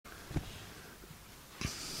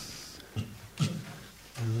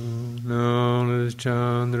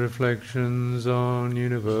Ajahn, the reflections on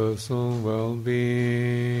universal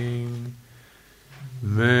well-being.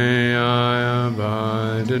 May I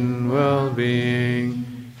abide in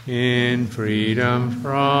well-being, in freedom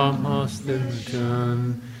from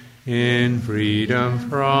hostility, in freedom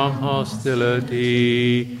from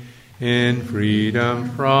hostility, in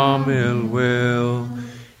freedom from ill will,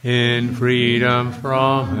 in freedom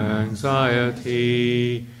from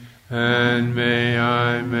anxiety, and may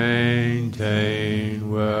I maintain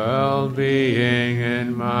well-being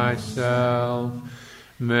in myself.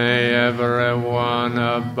 May everyone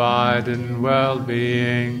abide in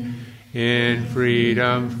well-being, in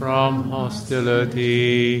freedom from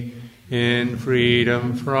hostility, in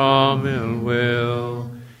freedom from ill will,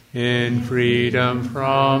 in freedom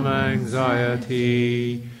from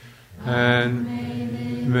anxiety, and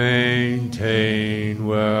maintain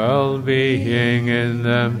well-being in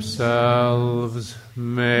themselves.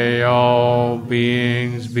 May all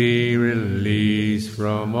beings be released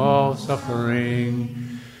from all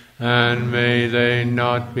suffering, and may they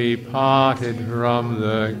not be parted from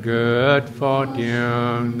the good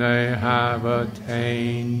fortune they have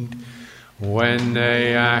attained. When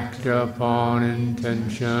they act upon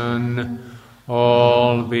intention,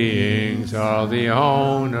 all beings are the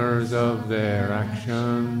owners of their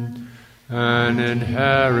action and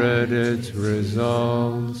inherit its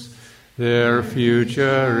results. Their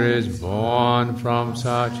future is born from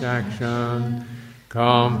such action,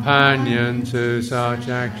 companion to such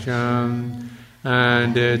action,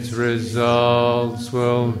 and its results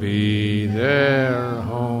will be their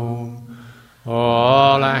home.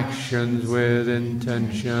 All actions with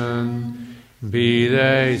intention, be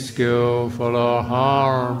they skillful or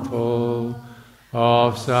harmful,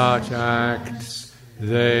 of such acts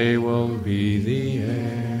they will be the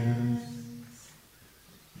heirs.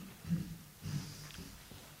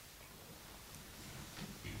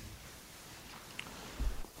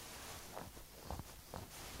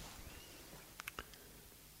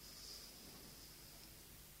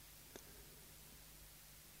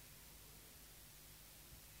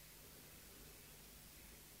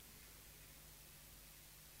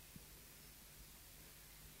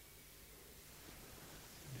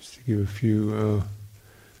 To give a few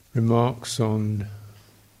remarks on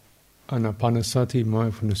anapanasati,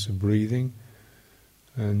 mindfulness of breathing,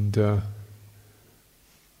 and I've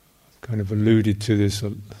kind of alluded to this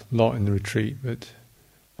a lot in the retreat, but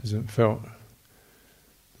hasn't felt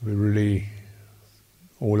we really,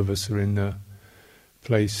 all of us are in the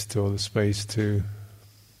place or the space to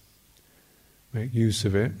make use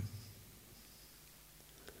of it,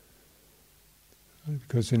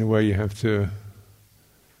 because in a way you have to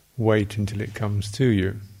wait until it comes to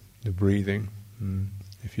you, the breathing.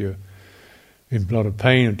 If you're in a lot of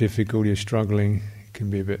pain or difficulty or struggling, it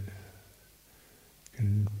can be a bit,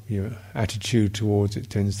 your attitude towards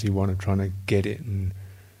it tends to want to try to get it, and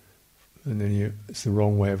then it's the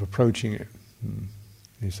wrong way of approaching it.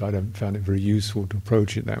 So I don't found it very useful to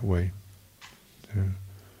approach it that way. So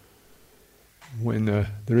when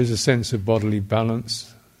there is a sense of bodily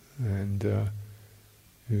balance and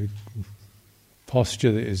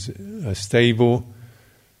posture that is stable,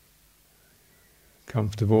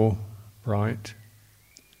 comfortable, bright.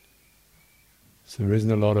 So there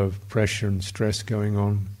isn't a lot of pressure and stress going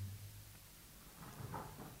on.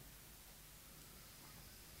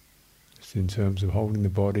 Just in terms of holding the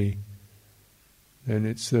body. Then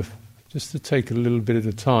it's just to take a little bit at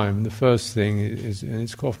a time. The first thing is, and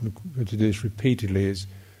it's often good to do this repeatedly, is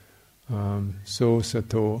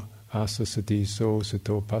Sucitto, Asasati,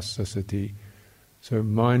 Sucitto, Passasati. So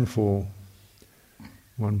mindful,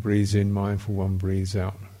 one breathes in, mindful, one breathes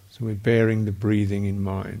out. So we're bearing the breathing in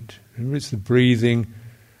mind. Remember, it's the breathing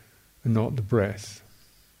and not the breath.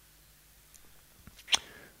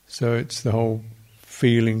 So it's the whole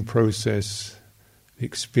feeling process, the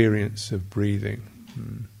experience of breathing.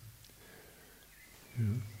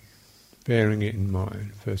 Bearing it in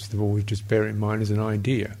mind. First of all, we just bear it in mind as an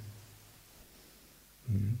idea.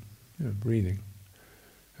 Breathing.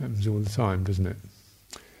 Happens all the time, doesn't it?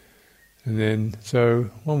 And then,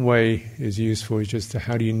 so one way is useful is just to,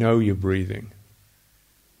 how do you know you're breathing?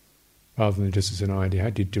 Rather than just as an idea,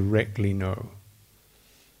 how do you directly know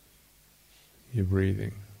you're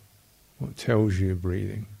breathing? What tells you you're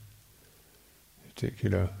breathing? A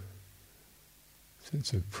particular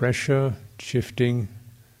sense of pressure, shifting,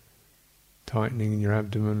 tightening in your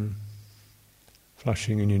abdomen,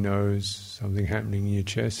 flushing in your nose, something happening in your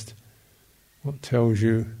chest. What tells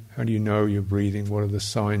you? How do you know you're breathing? What are the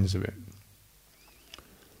signs of it?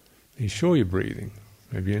 Are you sure you're breathing?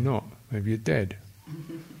 Maybe you're not. Maybe you're dead.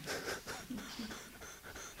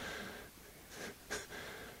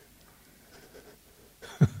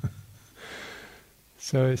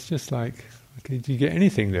 So it's just like, okay, do you get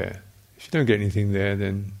anything there? If you don't get anything there,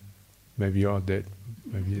 then maybe you are dead.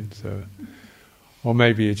 Maybe it's, or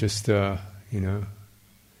maybe you're just, it's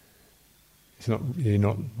not, you're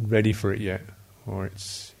not ready for it yet, or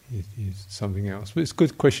it's something else. But it's a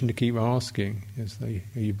good question to keep asking.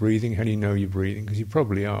 Are you breathing? How do you know you're breathing? Because you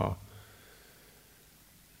probably are.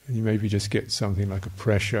 And you maybe just get something like a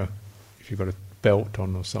pressure, if you've got a belt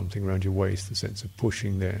on or something around your waist, the sense of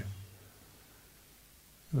pushing there.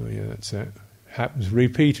 Oh yeah, that's it. Happens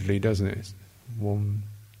repeatedly, doesn't it?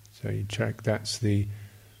 So you check, it's a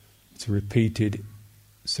repeated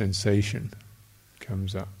sensation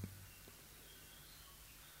comes up.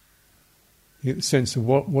 You get the sense of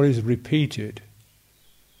what is repeated,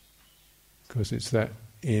 because it's that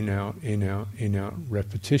in out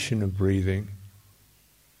repetition of breathing.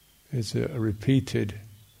 It's a repeated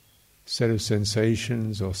set of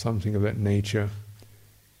sensations or something of that nature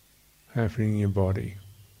happening in your body.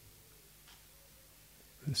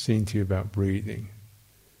 It's seen to you about breathing.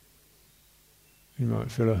 You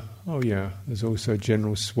might feel there's also a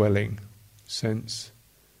general swelling sense.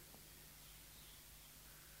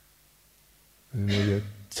 And maybe a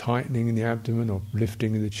tightening in the abdomen or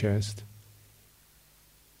lifting in the chest.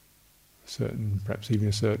 Perhaps even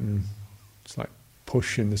a certain, it's like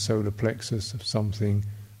push in the solar plexus of something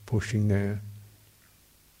pushing there.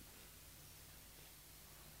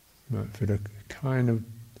 You might feel a kind of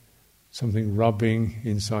something rubbing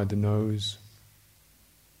inside the nose.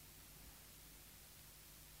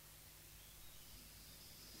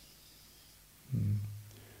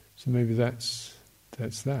 So maybe that's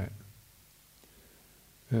that.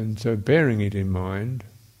 And so bearing it in mind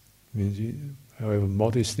means, however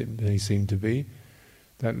modest it may seem to be,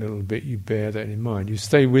 that little bit, you bear that in mind. You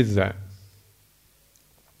stay with that.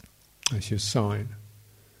 That's your sign.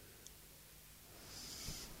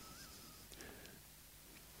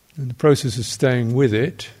 And the process of staying with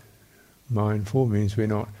it, mindful, means we're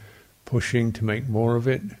not pushing to make more of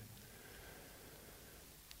it,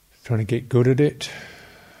 trying to get good at it,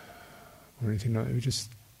 or anything like that. We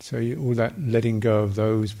just all that letting go of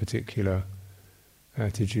those particular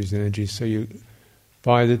attitudes, energies. So you,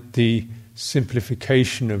 by the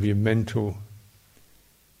simplification of your mental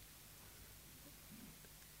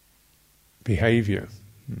behavior.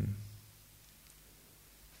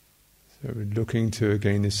 So we're looking to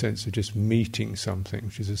gain this sense of just meeting something,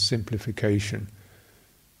 which is a simplification.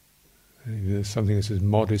 And if there's something that's as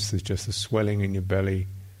modest as just the swelling in your belly,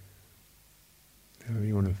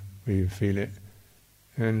 you want to really feel it.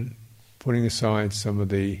 And putting aside some of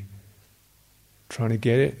the trying to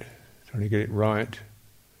get it right,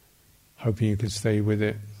 hoping you can stay with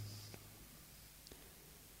it,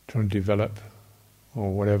 trying to develop,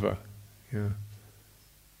 or whatever,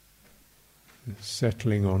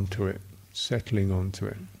 settling onto it.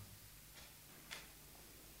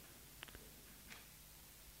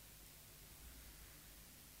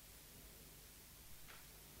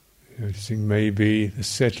 Noticing maybe the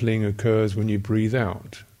settling occurs when you breathe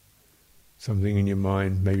out. Something in your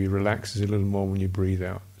mind maybe relaxes a little more when you breathe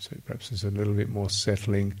out. So perhaps there's a little bit more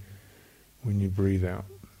settling when you breathe out,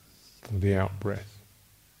 for the out breath.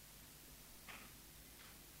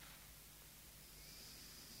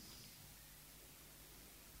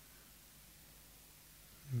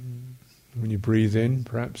 When you breathe in,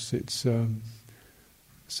 perhaps it's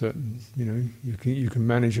certain, you can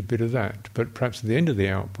manage a bit of that. But perhaps at the end of the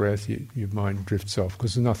out breath, your mind drifts off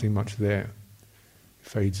because there's nothing much there. It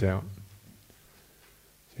fades out.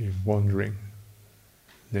 So you're wandering.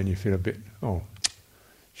 Then you feel a bit,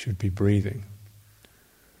 should be breathing.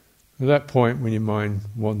 At that point, when your mind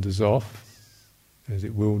wanders off, as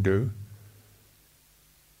it will do,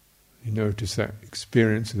 you notice that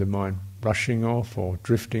experience of the mind rushing off or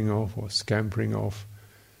drifting off or scampering off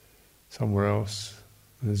somewhere else.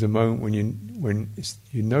 And there's a moment when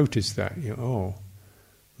you notice that,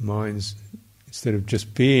 mind's, instead of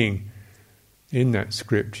just being in that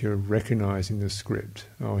script, you're recognizing the script.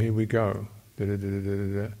 Oh, here we go. At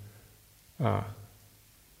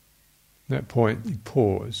that point, you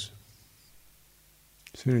pause.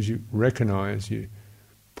 As soon as you recognize, you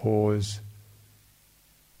pause.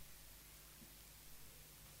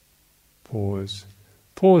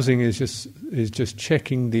 Pausing is just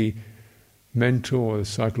checking the mental or the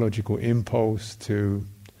psychological impulse to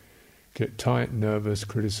get tight, nervous,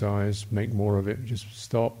 criticize, make more of it. Just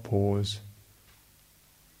stop, pause,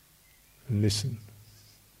 and listen.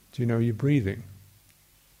 Do you know you're breathing?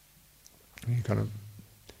 You kind of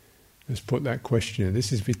just put that question in.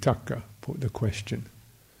 This is vitakka. Put the question.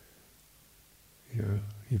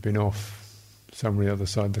 You've been off somewhere the other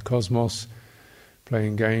side of the cosmos,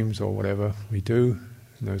 playing games or whatever we do,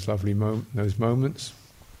 in those lovely those moments.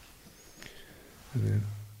 And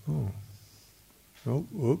then,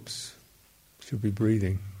 oops, should be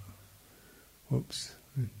breathing. Oops,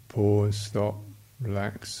 pause, stop,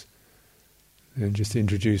 relax. Then just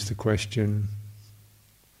introduce the question,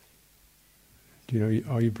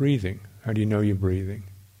 are you breathing? How do you know you're breathing?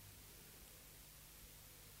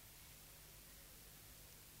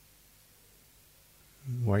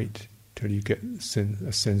 Wait till you get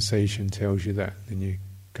a sensation tells you that, then you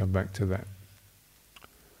come back to that.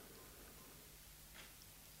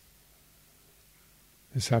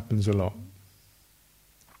 This happens a lot.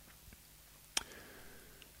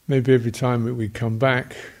 Maybe every time that we come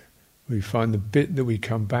back, we find the bit that we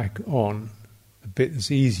come back on, the bit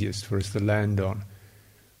that's easiest for us to land on.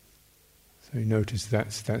 So you notice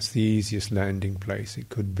that's the easiest landing place. It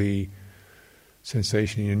could be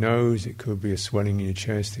sensation in your nose, it could be a swelling in your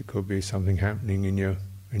chest, it could be something happening in your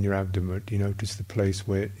abdomen. You notice the place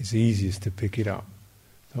where it's easiest to pick it up.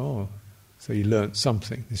 So you learnt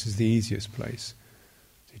something. This is the easiest place.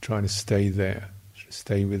 So you're trying to stay there,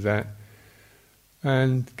 stay with that,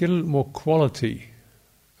 and get a little more quality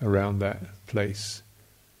around that place.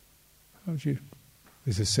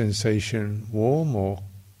 Is the sensation warm or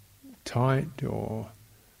tight or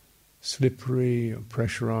slippery or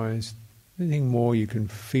pressurized? Anything more you can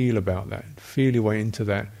feel about that. Feel your way into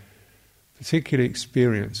that particular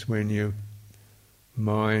experience when your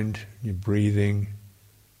mind, your breathing,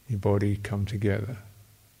 your body come together.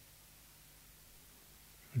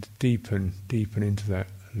 Deepen into that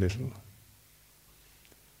a little.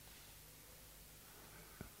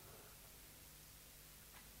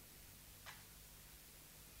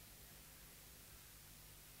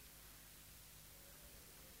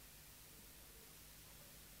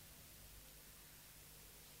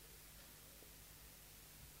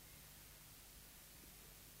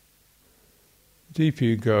 The deeper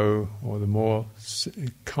you go, or the more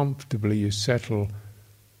comfortably you settle,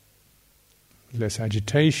 less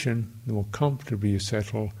agitation, the more comfortably you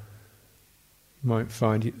settle, you might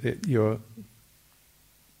find that your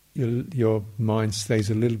mind stays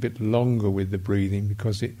a little bit longer with the breathing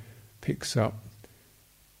because it picks up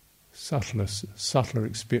subtler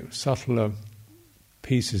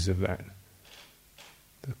pieces of that,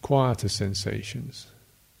 the quieter sensations.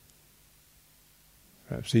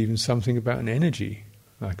 Perhaps even something about an energy,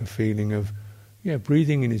 like a feeling of,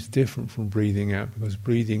 breathing in is different from breathing out, because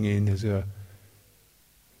breathing in has a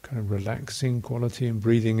kind of relaxing quality, and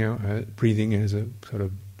breathing in has a sort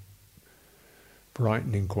of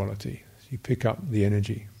brightening quality. So you pick up the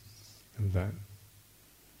energy of that.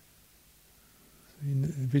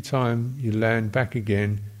 Every time you land back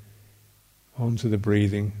again onto the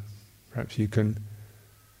breathing, perhaps you can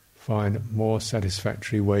find a more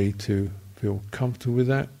satisfactory way to feel comfortable with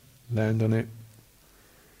that, land on it,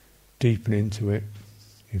 deepen into it,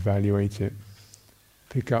 evaluate it,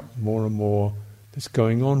 pick up more and more that's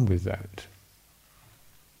going on with that.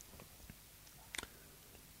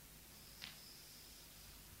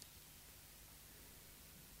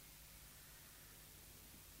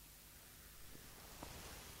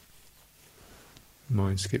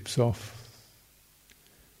 Mind skips off.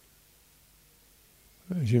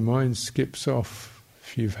 As your mind skips off,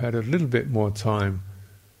 if you've had a little bit more time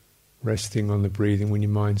resting on the breathing, when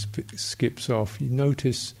your mind skips off, you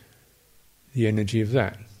notice the energy of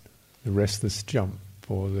that, the restless jump,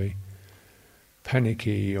 or the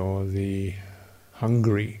panicky, or the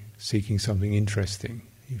hungry, seeking something interesting.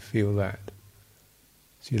 You feel that.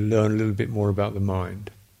 So you learn a little bit more about the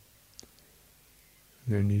mind.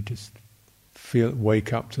 And then you just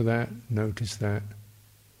wake up to that, notice that.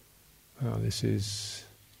 This is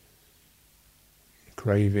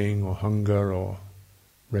craving or hunger or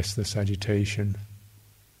restless agitation.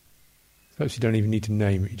 Perhaps you don't even need to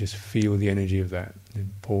name it, you just feel the energy of that,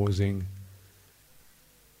 and pausing.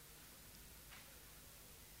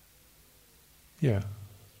 What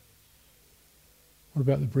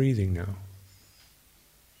about the breathing now?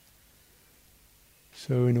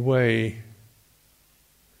 So in a way,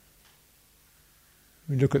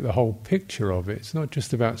 we look at the whole picture of it. It's not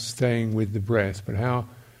just about staying with the breath, but how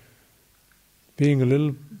being a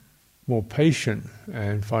little more patient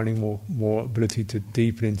and finding more ability to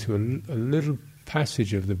deepen into a little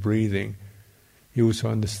passage of the breathing, you also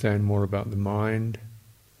understand more about the mind,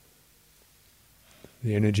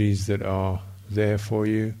 the energies that are there for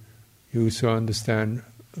you. You also understand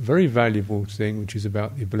a very valuable thing, which is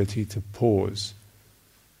about the ability to pause,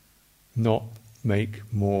 not make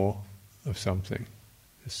more of something.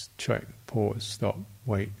 Just check, pause, stop,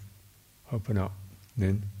 wait, open up,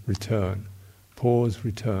 then return. Pause,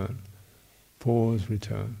 return. Pause,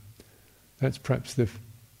 return. That's perhaps the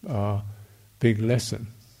our big lesson.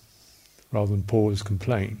 Rather than pause,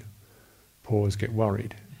 complain, pause, get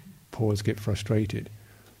worried, pause, get frustrated.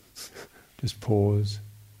 Just pause,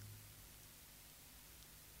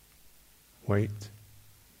 wait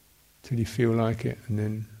till you feel like it, and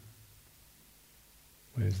then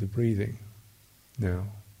where's the breathing now?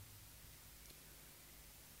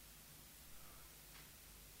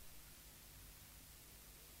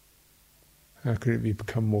 How could it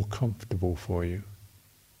become more comfortable for you?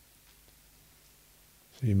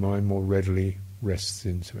 So your mind more readily rests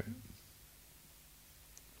into it.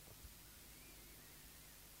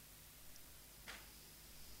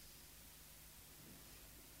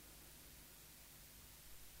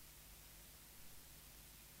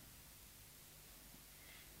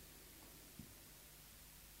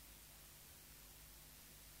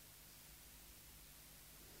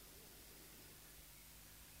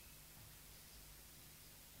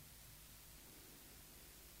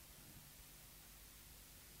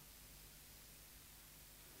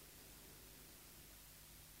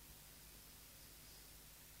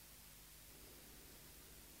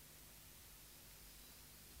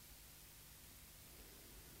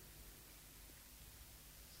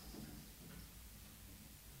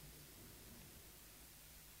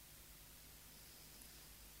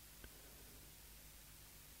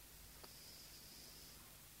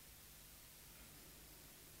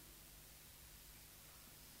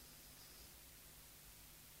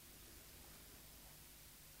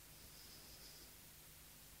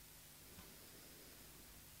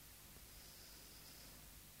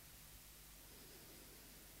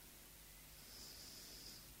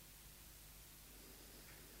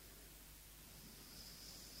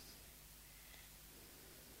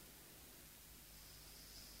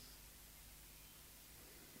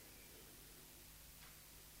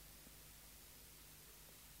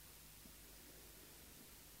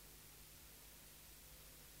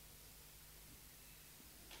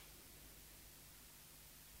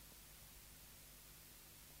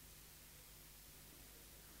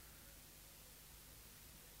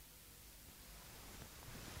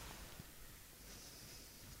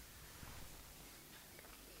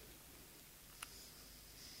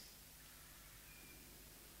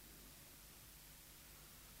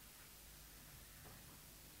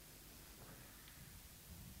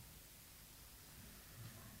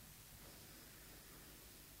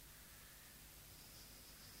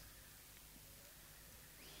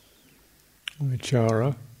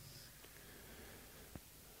 Vichara,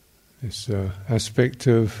 this aspect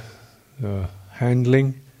of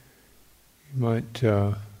handling, you might,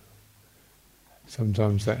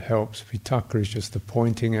 sometimes that helps. Vitakka is just the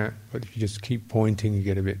pointing at, but if you just keep pointing you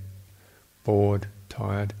get a bit bored,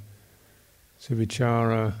 tired. So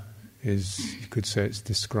vichara is, you could say it's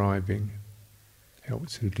describing,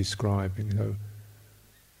 helps with describing. So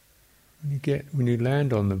when you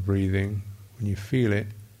land on the breathing, when you feel it,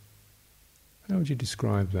 how would you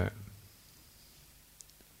describe that?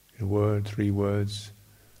 In a word, 3 words,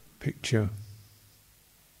 picture.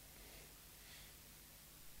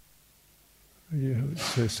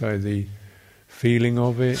 So say the feeling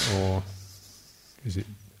of it, or is it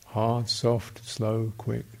hard, soft, slow,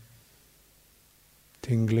 quick,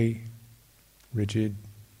 tingly, rigid?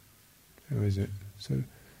 How is it? So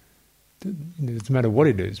it doesn't matter what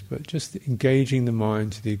it is, but just engaging the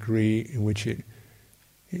mind to the degree in which it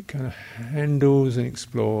kind of handles and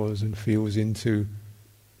explores and feels into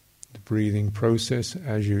the breathing process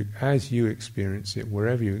as you experience it,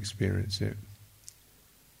 wherever you experience it,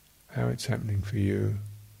 how it's happening for you.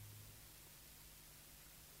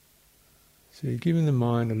 So you're giving the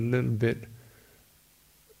mind a little bit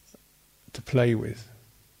to play with,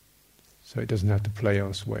 so it doesn't have to play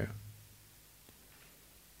elsewhere.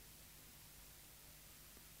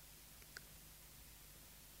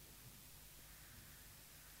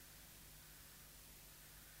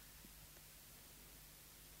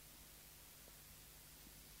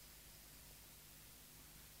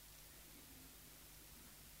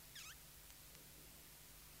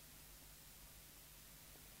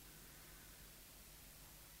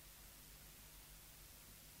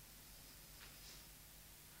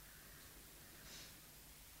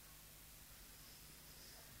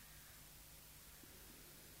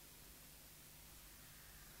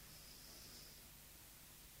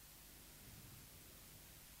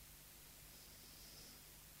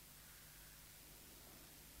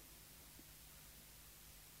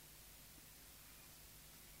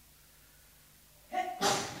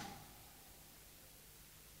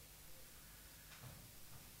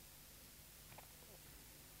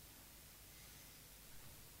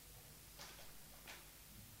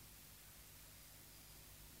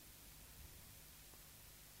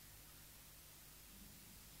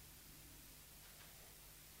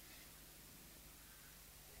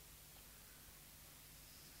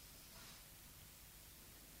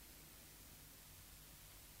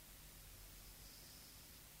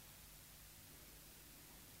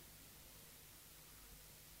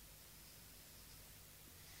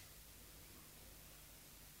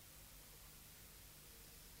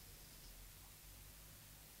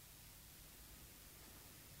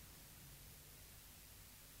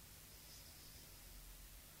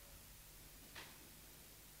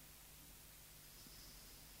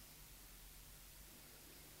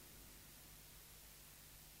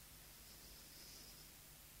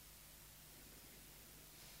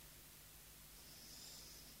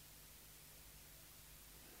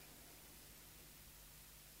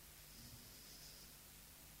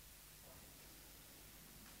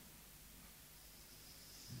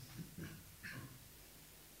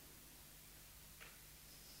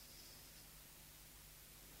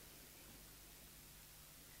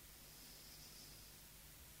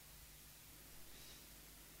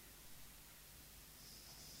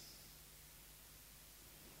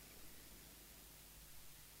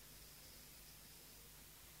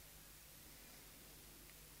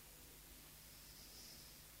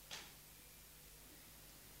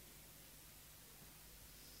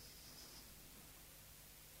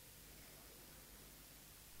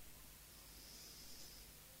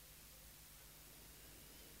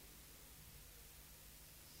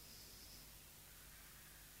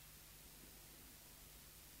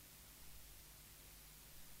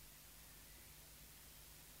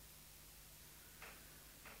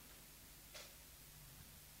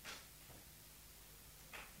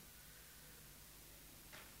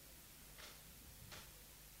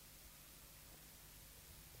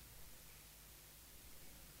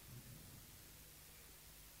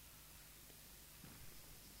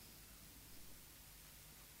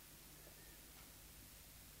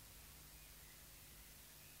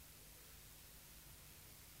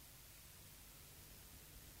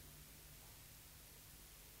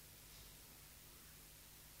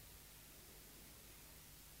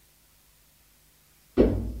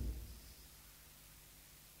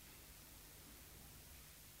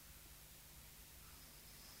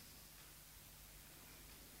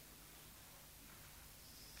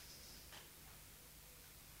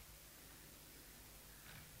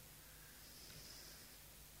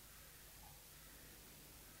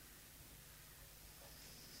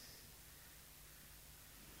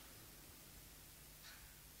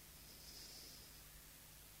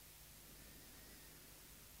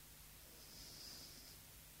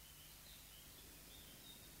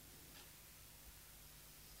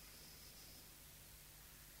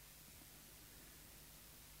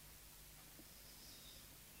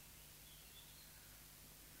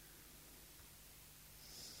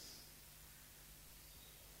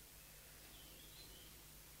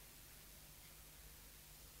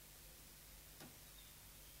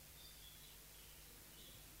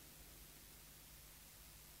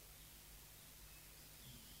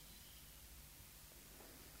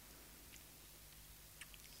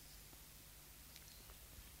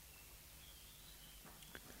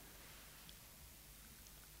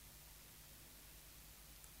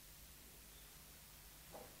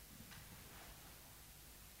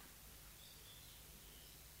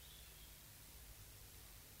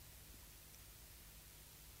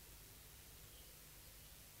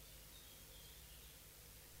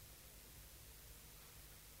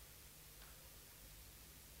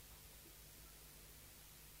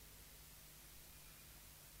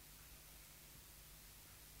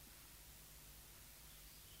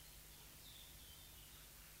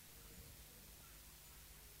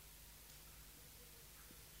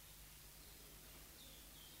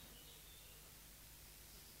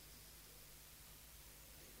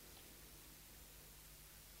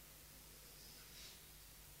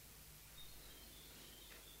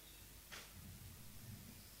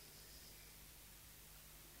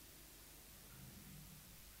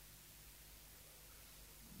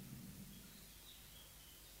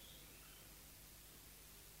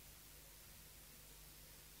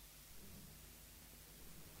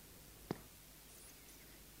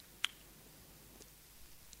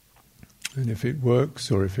 And if it works,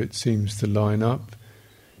 or if it seems to line up,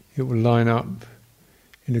 it will line up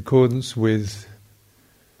in accordance with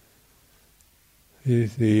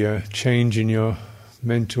the change in your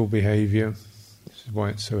mental behavior. This is why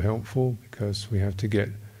it's so helpful, because we have to get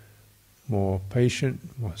more patient,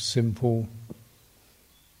 more simple,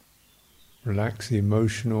 relax the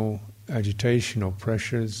emotional agitation or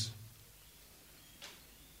pressures,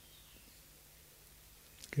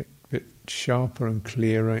 get a bit sharper and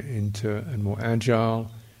clearer and more agile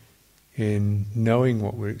in knowing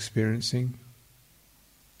what we're experiencing.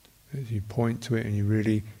 As you point to it and you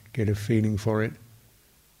really get a feeling for it.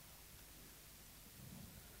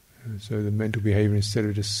 And so the mental behavior, instead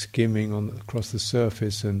of just skimming across the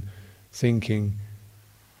surface and thinking,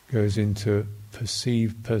 goes into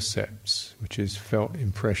perceived percepts, which is felt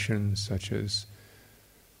impressions such as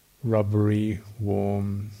rubbery,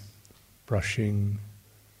 warm, brushing,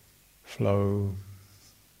 flow,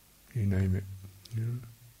 you name it. You know?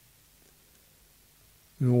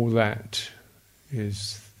 And all that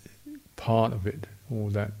is part of it, all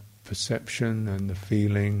that perception and the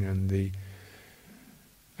feeling and the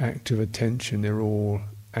act of attention, they're all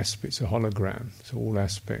aspects of hologram. So all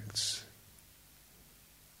aspects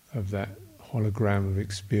of that hologram of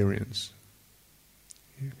experience.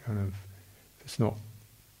 You kind of, if it's not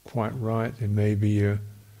quite right, then maybe you're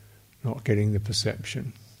not getting the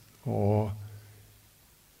perception, or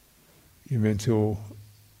your mental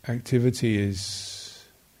activity is,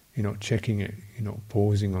 you're not checking it, you're not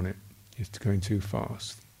pausing on it, it's going too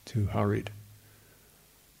fast, too hurried.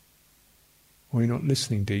 Or you're not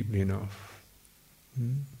listening deeply enough.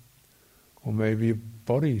 Or maybe your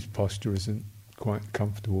body's posture isn't quite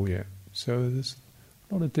comfortable yet. So there's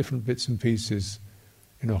a lot of different bits and pieces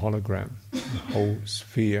in a hologram, the whole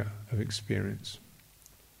sphere of experience.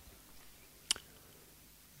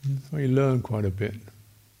 So you learn quite a bit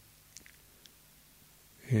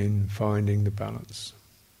in finding the balance.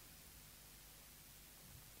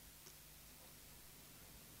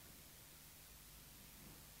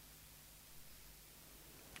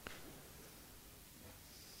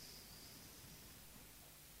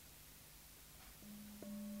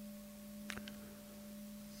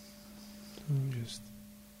 Just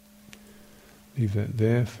leave that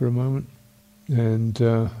there for a moment, and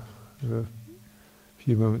have a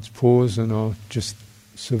few moments pause, and I'll just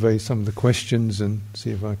survey some of the questions and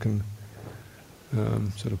see if I can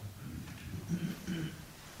sort of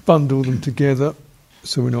bundle them together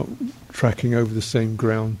so we're not tracking over the same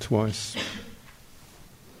ground twice.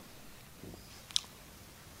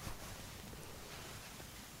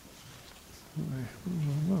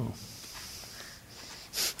 Well.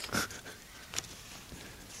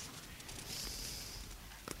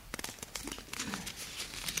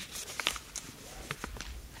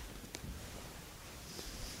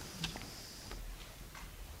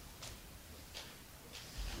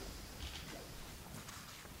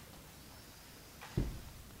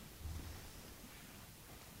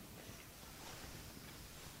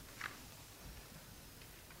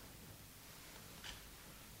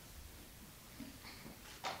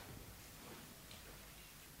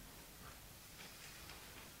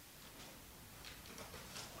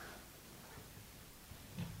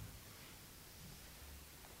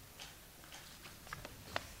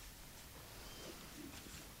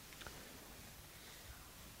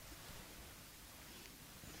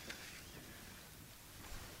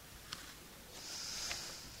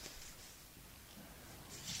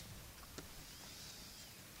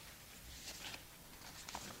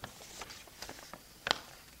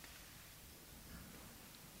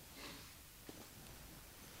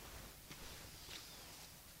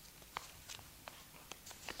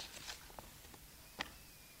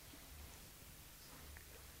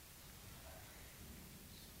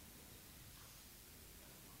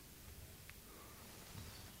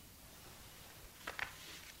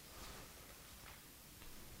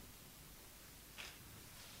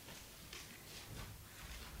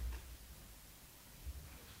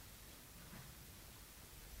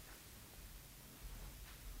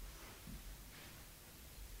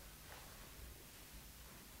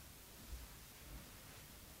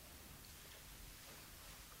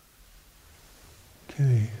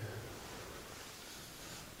 Okay.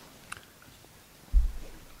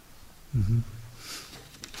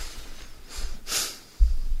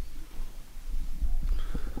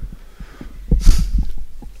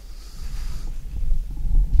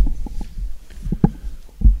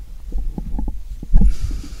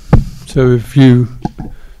 So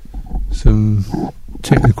some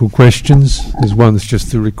technical questions. There's one that's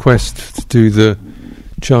just a request to do the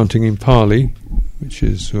chanting in Pali, which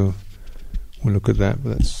is, we'll look at that,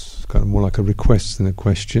 but that's kind of more like a request than a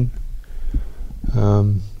question.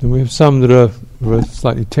 And we have some that are of a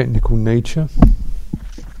slightly technical nature.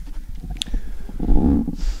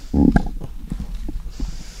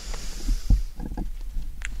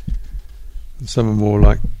 And some are more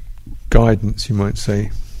like guidance, you might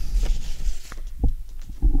say.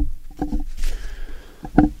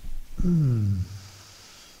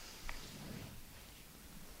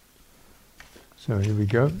 So here we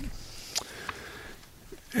go.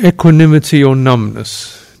 Equanimity or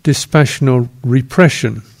numbness, dispassion or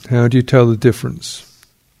repression. How do you tell the difference?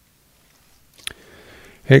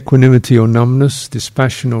 Equanimity or numbness,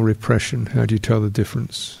 dispassion or repression. How do you tell the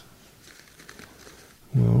difference?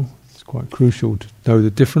 Well, it's quite crucial to know the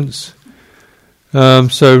difference.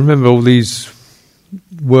 So remember, all these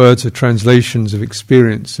words are translations of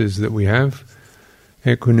experiences that we have.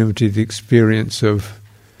 Equanimity, the experience of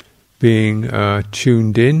being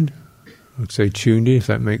tuned in. I'd say tuned in, if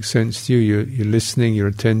that makes sense to you. You're listening, you're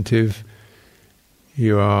attentive,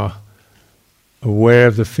 you are aware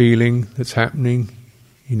of the feeling that's happening,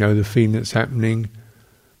 you know the feeling that's happening,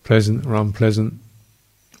 pleasant or unpleasant,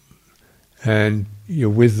 and you're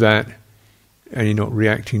with that and you're not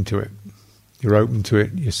reacting to it. You're open to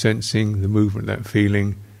it, you're sensing the movement of that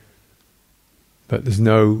feeling, but there's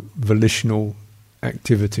no volitional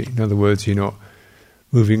activity. In other words, you're not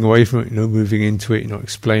moving away from it, you're not moving into it, you're not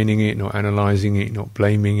explaining it, not analysing it, not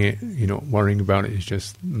blaming it, you're not worrying about it, it's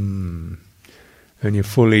just and you're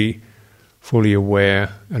fully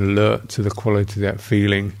aware and alert to the quality of that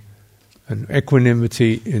feeling. And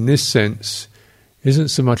equanimity in this sense isn't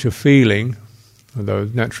so much a feeling, although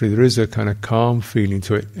naturally there is a kind of calm feeling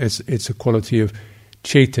to it. It's a quality of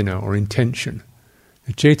cetana or intention.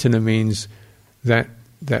 The cetana means that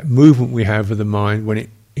movement we have of the mind when it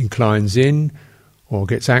inclines in or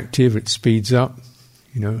gets active, it speeds up,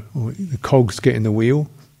 or the cogs get in the wheel.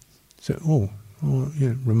 So,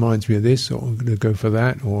 reminds me of this, or I'm going to go for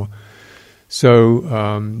that. Or so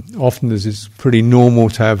often there's this pretty normal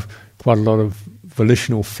to have quite a lot of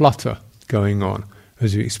volitional flutter going on.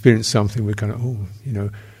 As we experience something, we're kind of,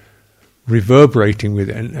 reverberating with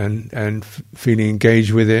it and feeling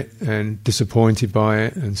engaged with it and disappointed by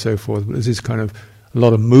it and so forth. But there's this kind of a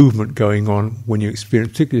lot of movement going on when you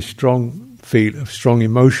experience particularly a strong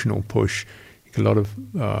emotional push. You get a lot of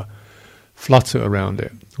flutter around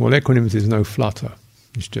it. Well, equanimity is no flutter.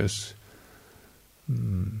 It's just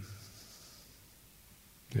there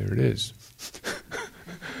it is.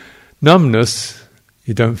 Numbness,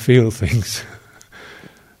 you don't feel things.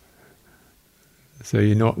 So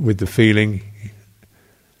you're not with the feeling.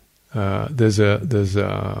 There's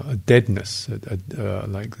a deadness,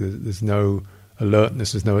 like there's no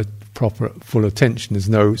alertness, there's no proper full attention, there's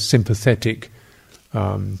no sympathetic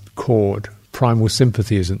chord. Primal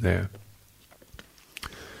sympathy isn't there.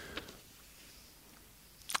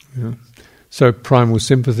 So primal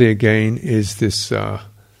sympathy again is this.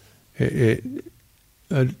 It's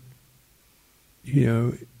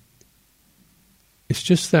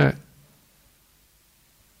just that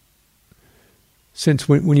sense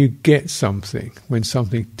when you get something, when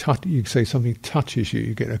something you say something touches you,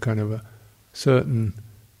 you get a kind of a certain,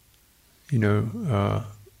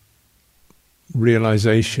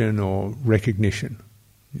 realization or recognition.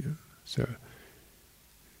 So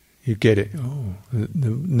you get it. Oh,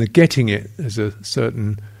 the getting it as a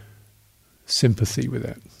certain sympathy with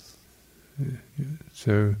that.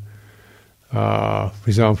 So, for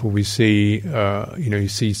example, we see, you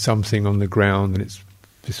see something on the ground and it's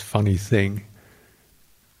this funny thing.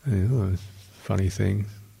 And, it's a funny thing,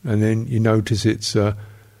 and then you notice it's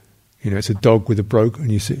it's a dog with a broken.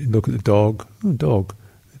 And you look at the dog. Oh,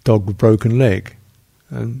 dog with broken leg,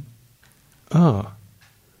 and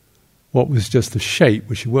what was just a shape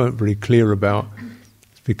which you weren't very clear about,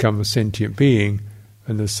 it's become a sentient being,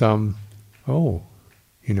 and there's some in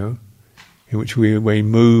which we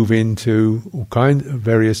move into all kinds of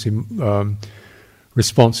various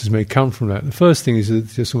responses may come from that. The first thing is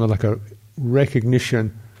just sort of like a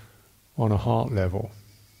recognition on a heart level.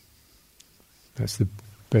 That's the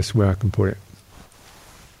best way I can put it.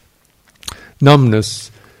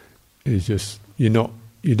 Numbness is just you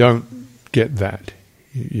don't get that.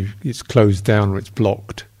 It's closed down or it's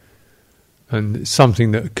blocked, and it's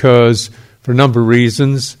something that occurs for a number of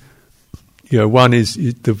reasons. One is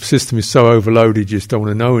the system is so overloaded you just don't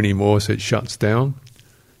want to know anymore, so it shuts down.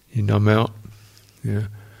 You numb out. Yeah,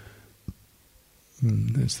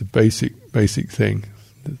 that's the basic thing.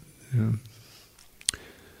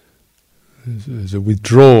 There's a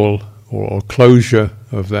withdrawal or closure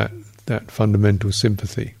of that fundamental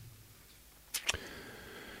sympathy.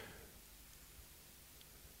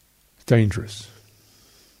 It's dangerous.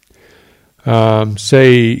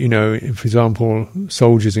 Say, for example,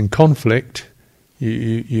 soldiers in conflict,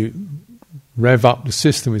 you rev up the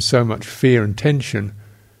system with so much fear and tension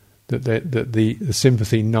that the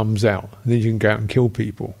sympathy numbs out, and then you can go out and kill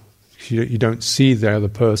people. You don't see the other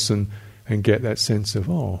person and get that sense of,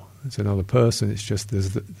 oh, it's another person. It's just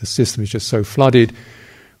the system is just so flooded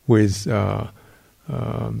with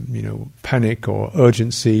panic or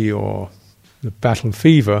urgency or the battle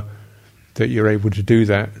fever that you're able to do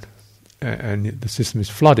that, and the system is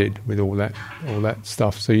flooded with all that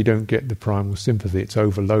stuff. So you don't get the primal sympathy. It's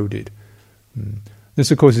overloaded.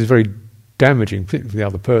 This, of course, is very damaging, particularly for the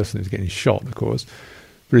other person who's getting shot, of course.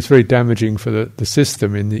 But it's very damaging for the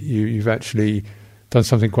system in that you've actually done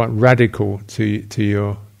something quite radical to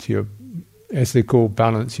your ethical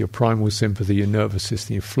balance, your primal sympathy, your nervous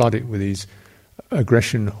system. You flood it with these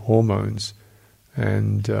aggression hormones,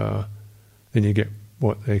 and then you get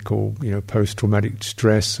what they call post-traumatic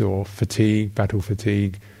stress or fatigue, battle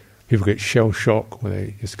fatigue. People get shell shock where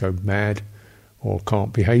they just go mad or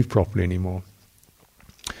can't behave properly anymore.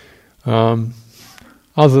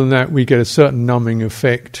 Other than that, we get a certain numbing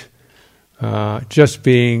effect. Just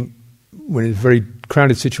being, when it's a very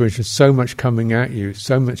crowded situation, so much coming at you,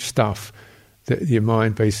 so much stuff, that your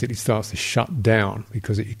mind basically starts to shut down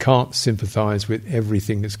because you can't sympathise with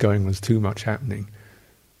everything that's going on. There's too much happening.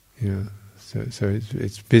 So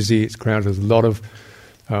it's busy, it's crowded. There's a lot of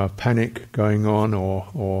panic going on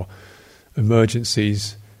or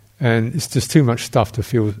emergencies, and it's just too much stuff to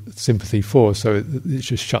feel sympathy for. So it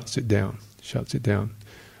just shuts it down.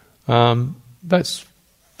 That's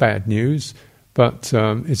bad news, but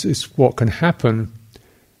it's what can happen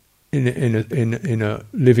in a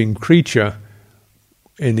living creature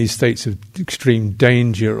in these states of extreme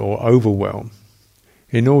danger or overwhelm.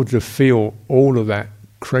 In order to feel all of that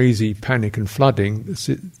crazy panic and flooding,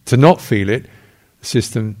 to not feel it, the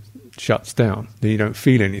system shuts down. Then you don't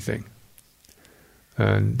feel anything,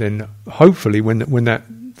 and then hopefully when that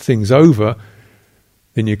thing's over,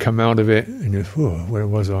 then you come out of it and you, where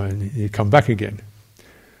was I? And you come back again.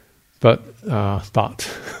 But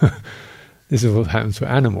this is what happens to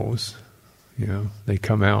animals. They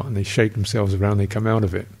come out and they shake themselves around. They come out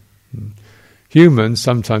of it. Humans,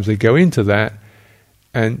 sometimes they go into that,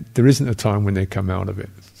 and there isn't a time when they come out of it.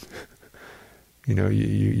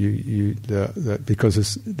 Because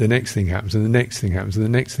the next thing happens, and the next thing happens, and the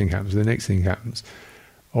next thing happens, and the next thing happens.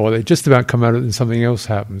 Or they just about come out of it and something else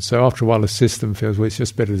happens. So after a while the system feels, well, it's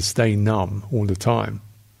just better to stay numb all the time,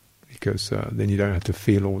 because then you don't have to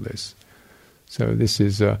feel all this. So this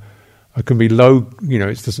is, it can be low,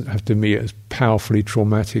 it doesn't have to be as powerfully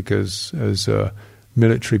traumatic as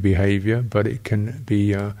military behavior, but it can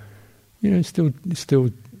be, still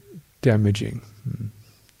damaging.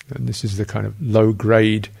 And this is the kind of low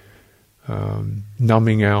grade,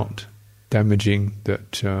 numbing out, damaging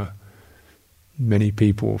that many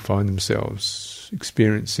people find themselves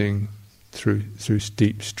experiencing through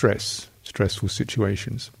deep stressful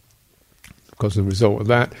situations. Because as a result of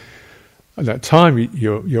that, at that time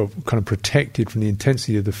you're kind of protected from the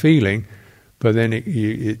intensity of the feeling, but then it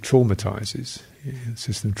traumatizes. The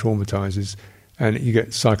system traumatizes, and you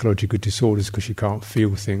get psychological disorders because you can't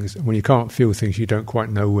feel things. And when you can't feel things, you don't quite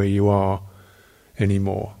know where you are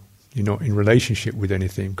anymore. You're not in relationship with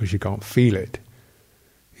anything because you can't feel it.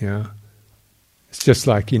 It's just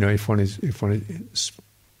like, if one is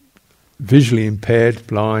visually impaired,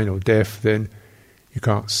 blind or deaf, then you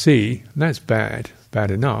can't see, and that's bad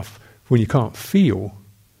enough. When you can't feel,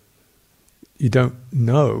 you don't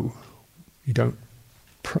know, you don't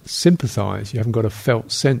sympathise, you haven't got a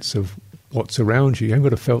felt sense of what's around you, you haven't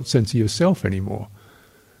got a felt sense of yourself anymore.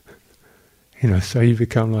 So you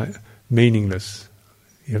become like meaningless.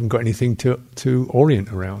 You haven't got anything to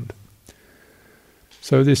orient around.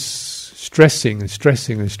 So this stressing is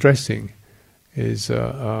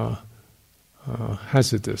a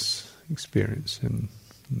hazardous experience, and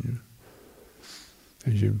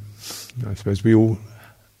I suppose we all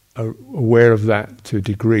are aware of that to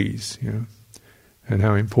degrees, and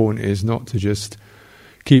how important it is not to just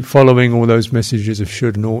keep following all those messages of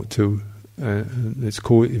should and ought to,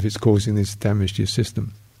 if it's causing this damage to your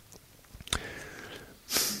system.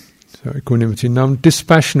 So equanimity,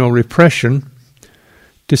 dispassion or repression.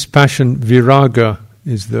 Dispassion, viraga,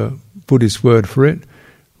 is the Buddhist word for it.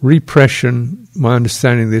 Repression, my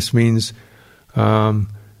understanding of this means that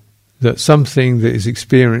something that is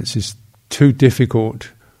experienced is too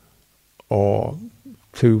difficult or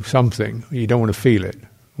too something. You don't want to feel it,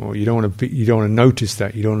 or you don't want to notice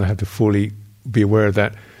that. You don't want to have to fully be aware of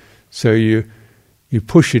that. So you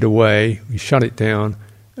push it away, you shut it down,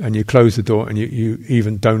 and you close the door, and you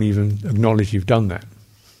don't even acknowledge you've done that.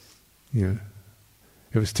 You know,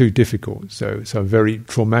 it was too difficult. So it's a very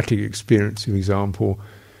traumatic experience. For example,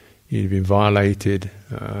 you've been violated,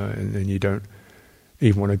 and then you don't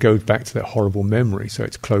even want to go back to that horrible memory, so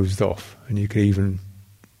it's closed off, and you could even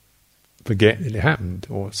forget that it happened,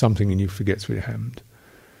 or something in you forgets what it happened.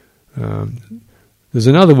 There's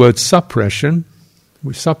another word, suppression,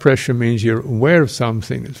 which suppression means you're aware of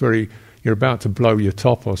something that's you're about to blow your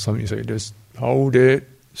top or something, so you just hold it,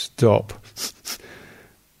 stop.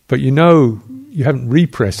 But you know you haven't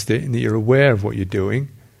repressed it, and that you're aware of what you're doing,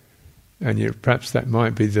 and perhaps that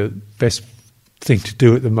might be the best thing to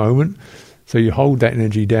do at the moment. So you hold that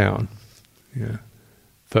energy down, yeah.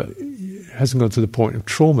 But it hasn't gone to the point of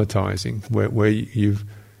traumatizing, where you've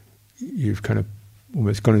kind of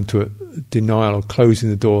almost gone into a denial or closing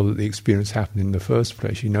the door that the experience happened in the first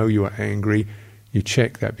place. You know you are angry, you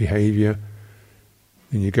check that behavior,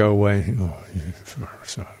 and you go away and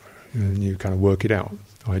think, and you kind of work it out,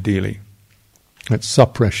 ideally. That's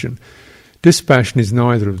suppression. Dispassion is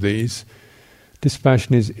neither of these.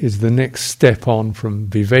 Dispassion is the next step on from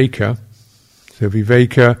viveka. So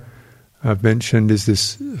viveka, I've mentioned, is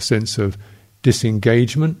this sense of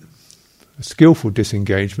disengagement, a skillful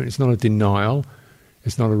disengagement. It's not a denial,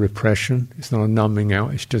 it's not a repression, it's not a numbing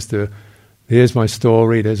out, it's just here's my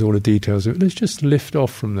story, there's all the details of it. Let's just lift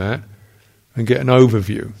off from that and get an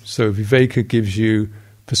overview. So viveka gives you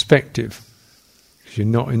perspective. You're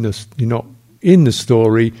not in the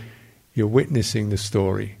story, you're witnessing the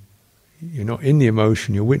story. You're not in the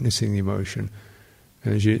emotion, you're witnessing the emotion.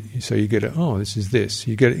 And so you get this is this.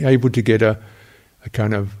 You get able to get a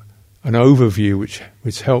kind of an overview, which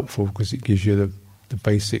is helpful because it gives you the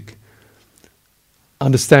basic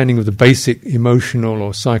understanding of the basic emotional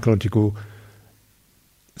or psychological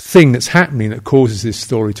thing that's happening that causes this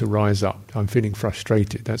story to rise up. I'm feeling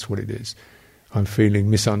frustrated. That's what it is. I'm feeling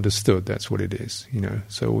misunderstood. That's what it is. You know.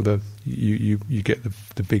 So you get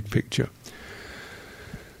the big picture.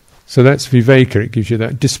 So that's viveka. It gives you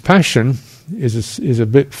that. Dispassion is a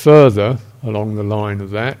bit further along the line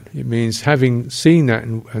of that. It means having seen that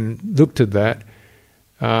and looked at that,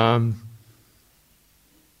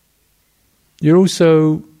 you're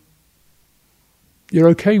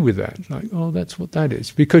okay with that. Like, that's what that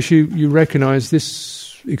is. Because you recognize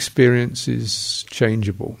this experience is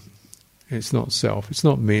changeable. It's not self. It's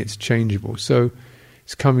not me. It's changeable. So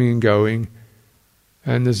it's coming and going.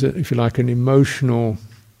 And there's, if you like, an emotional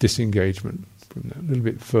disengagement from that, a little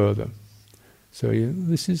bit further. So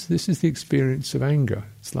this is the experience of anger.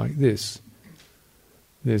 It's like this.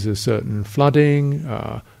 There's a certain flooding,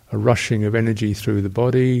 a rushing of energy through the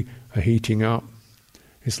body, a heating up.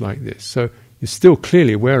 It's like this. So you're still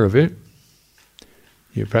clearly aware of it.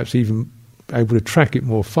 You're perhaps even able to track it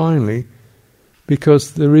more finely,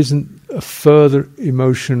 because there isn't a further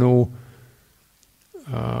emotional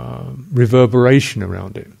reverberation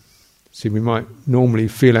around it. See, we might normally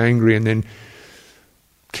feel angry and then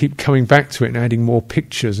keep coming back to it and adding more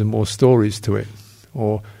pictures and more stories to it.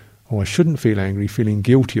 Or I shouldn't feel angry, feeling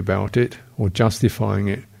guilty about it, or justifying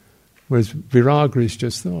it. Whereas viraga is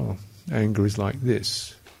just, anger is like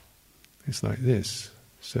this. It's like this.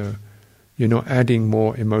 So you're not adding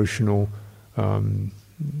more emotional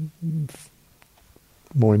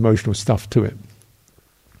stuff to it.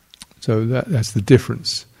 So that's the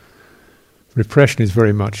difference. Repression is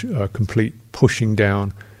very much a complete pushing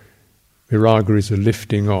down. Viraga is a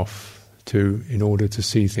lifting off in order to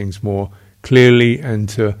see things more clearly and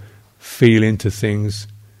to feel into things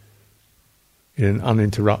in an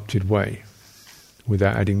uninterrupted way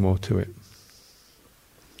without adding more to it.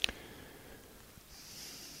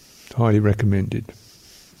 Highly recommended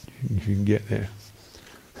if you can get there.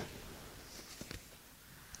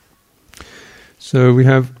 So we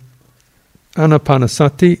have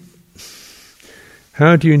anapanasati.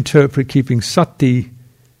 How do you interpret keeping sati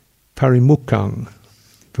parimukhang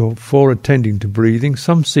before attending to breathing?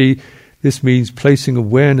 Some see this means placing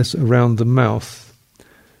awareness around the mouth.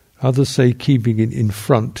 Others say keeping it in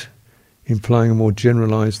front, implying a more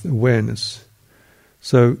generalized awareness.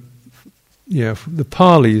 So, the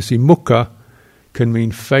Pali, you see, mukha can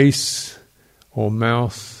mean face or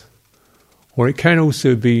mouth, or it can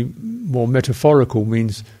also be more metaphorical,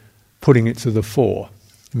 means putting it to the fore.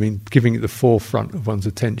 I mean, giving it the forefront of one's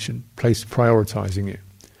attention, prioritizing it.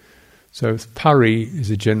 So pari is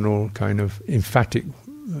a general kind of emphatic,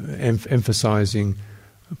 emphasizing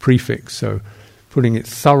prefix. So putting it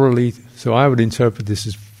thoroughly. So I would interpret this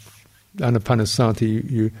as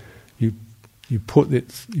anapanasati. You put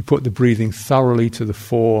the breathing thoroughly to the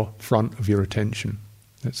forefront of your attention.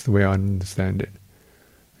 That's the way I understand it.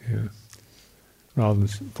 Yeah. Rather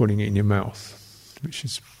than putting it in your mouth, which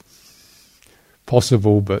is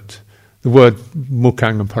possible, but the word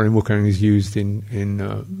mukang and parimukang is used in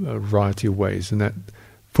a variety of ways, and that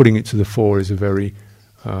putting it to the fore is a very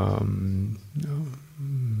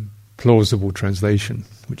plausible translation,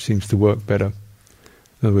 which seems to work better.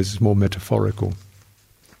 In other words, it's more metaphorical.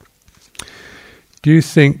 Do you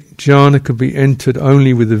think jhana could be entered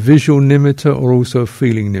only with a visual nimitta or also a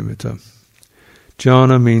feeling nimitta?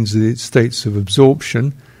 Jhana means the states of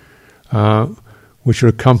absorption, which are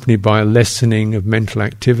accompanied by a lessening of mental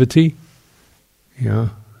activity. Yeah.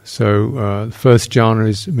 So the first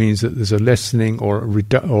jhana means that there's a lessening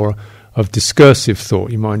or of discursive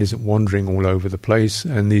thought. Your mind isn't wandering all over the place,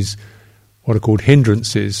 and these what are called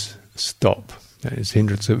hindrances stop. That is,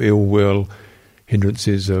 hindrance of ill will,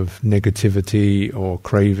 hindrances of negativity or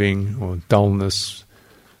craving or dullness,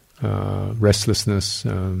 restlessness,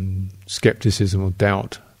 skepticism or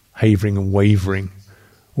doubt, havering and wavering.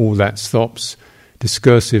 All that stops.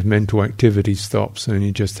 Discursive mental activity stops, and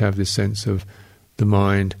you just have this sense of the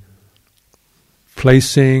mind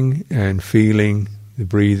placing and feeling the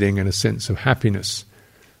breathing, and a sense of happiness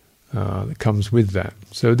that comes with that.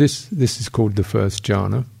 So this is called the first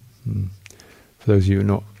jhana. For those of you who are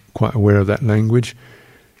not quite aware of that language,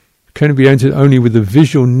 can it be entered only with a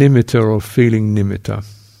visual nimitta or feeling nimitta?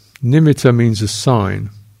 Nimitta means a sign.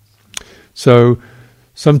 So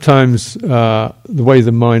sometimes the way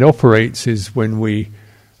the mind operates is when we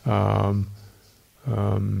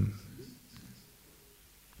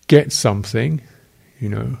get something,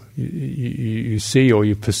 you see or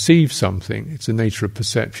you perceive something. It's the nature of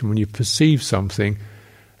perception. When you perceive something,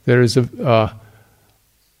 there is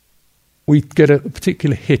we get a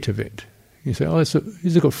particular hit of it. You say,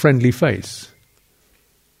 he's got a friendly face.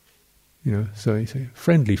 So you say,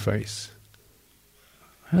 friendly face.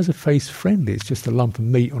 How's a face friendly? It's just a lump of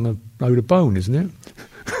meat on a load of bone, isn't it?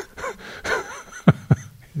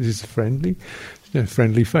 Is this friendly?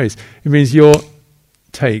 Friendly face. It means your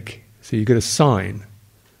take. So you get a sign.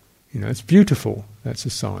 It's beautiful. That's a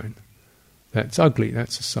sign. That's ugly.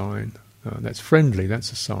 That's a sign. That's friendly.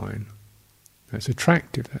 That's a sign. That's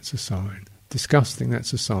attractive. That's a sign. Disgusting.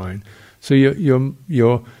 That's a sign. So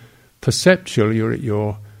your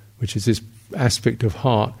perceptual, which is this aspect of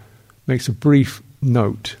heart, makes a brief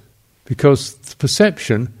note, because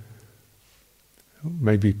perception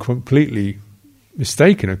may be completely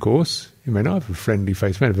mistaken. Of course, you may not have a friendly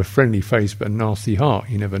face. You may have a friendly face but a nasty heart.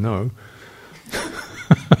 You never know.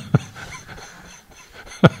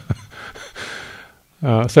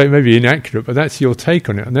 So it may be inaccurate, but that's your take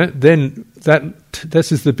on it. And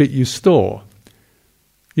this is the bit you store.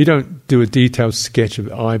 You don't do a detailed sketch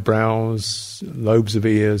of eyebrows, lobes of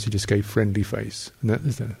ears. You just go friendly face, and that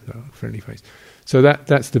is a friendly face. So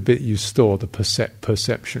that's the bit you store, the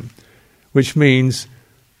perception, which means,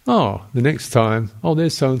 the next time,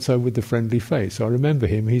 there's so and so with the friendly face. I remember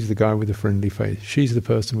him. He's the guy with the friendly face. She's the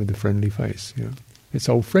person with the friendly face. It's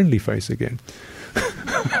old friendly face again.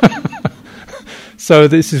 So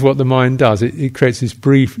this is what the mind does. It creates these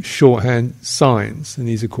brief shorthand signs, and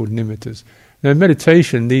these are called nimittas. Now in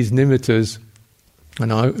meditation, these nimittas,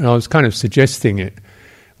 and I was kind of suggesting it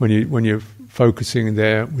when you're focusing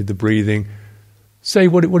there with the breathing. Say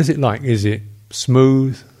what is it like? Is it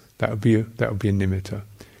smooth? That would be a nimitta.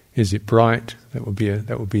 Is it bright? That would be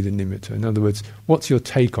the nimitta. In other words, what's your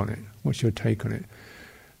take on it? What's your take on it?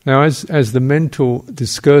 Now, as the mental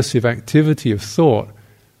discursive activity of thought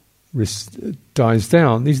dies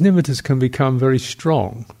down, these nimittas can become very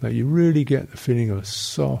strong. That you really get the feeling of a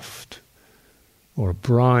soft or a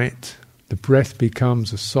bright. The breath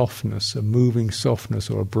becomes a softness, a moving softness,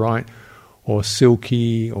 or a bright, or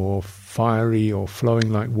silky, or fiery, or flowing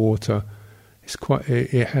like water.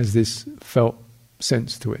 It has this felt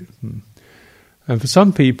sense to it. And for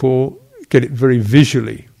some people, get it very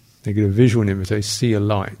visually. They get a visual nimitta. They see a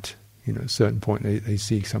light. At a certain point, they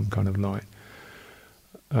see some kind of light.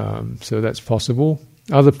 So that's possible.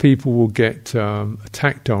 Other people will get a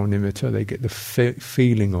tactile nimitta. They get the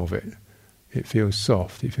feeling of it. It feels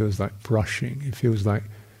soft. It feels like brushing. It feels like,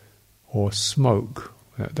 or smoke.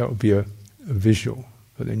 That would be a visual.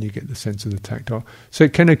 But then you get the sense of the tactile. So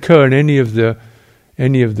it can occur in any of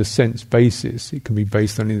the sense bases. It can be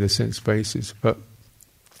based on any of the sense bases. But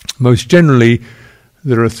most generally,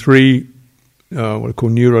 there are three what are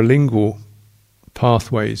called neurolingual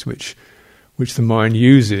pathways, which the mind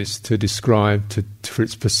uses to describe for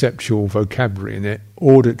its perceptual vocabulary, and they're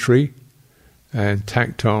auditory and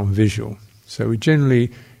tactile and visual. So we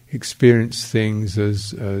generally experience things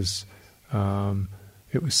as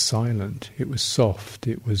it was silent, it was soft,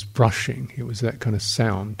 it was brushing, it was that kind of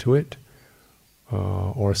sound to it,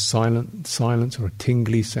 or a silence, or a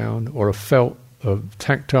tingly sound, or a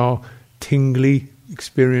tactile, tingly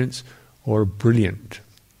experience, or a brilliant,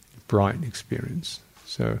 bright experience.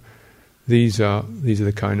 So these are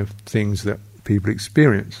the kind of things that people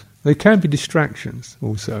experience. They can be distractions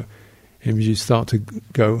also. If you start to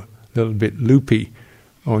go a little bit loopy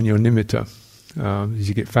on your nimitta, as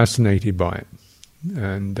you get fascinated by it,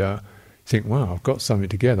 and think, wow, I've got something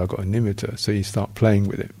together, I've got a nimitta, so you start playing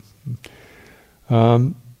with it.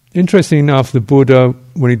 Interesting enough, the Buddha,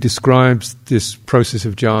 when he describes this process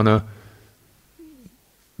of jhana,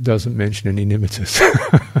 doesn't mention any nimittas.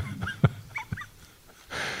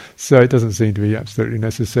 So it doesn't seem to be absolutely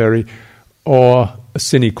necessary, or a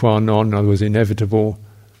sine qua non, in other words, inevitable,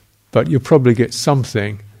 but you'll probably get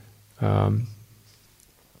something. So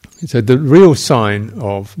the real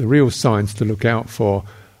signs to look out for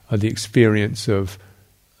are the experience of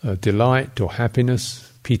delight or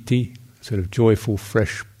happiness, piti, sort of joyful,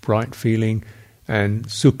 fresh, bright feeling, and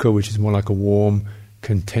sukha, which is more like a warm,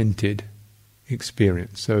 contented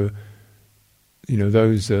experience. So,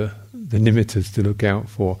 those are the nimittas to look out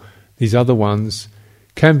for. These other ones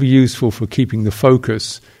can be useful for keeping the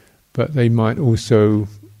focus, but they might also,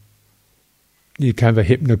 you can have a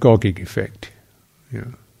hypnagogic effect.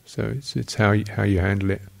 So it's how you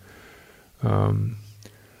handle it. So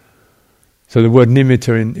the word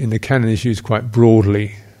nimitta in the canon is used quite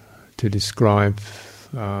broadly to describe,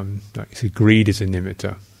 like say, greed is a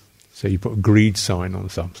nimitta. So you put a greed sign on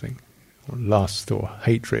something, or lust or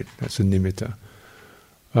hatred, that's a nimitta.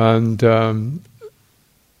 And the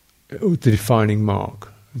defining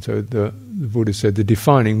mark. And so the Buddha said the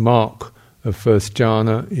defining mark of first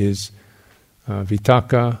jhana is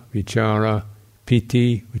vitaka, vichara,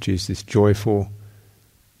 piti, which is this joyful,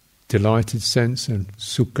 delighted sense, and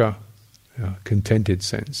sukha, contented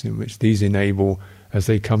sense, in which these enable, as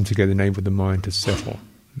they come together, enable the mind to settle.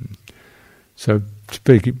 So, to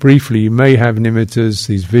speak it briefly, you may have nimittas,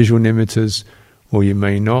 these visual nimittas, or you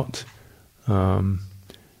may not.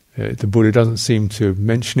 The Buddha doesn't seem to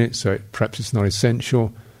mention it, so perhaps it's not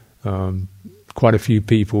essential. Quite a few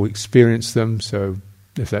people experience them, so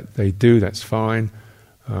if they do, that's fine.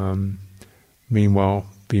 Meanwhile,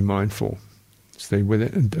 be mindful, stay with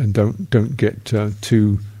it, and don't get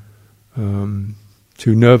too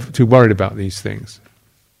worried about these things.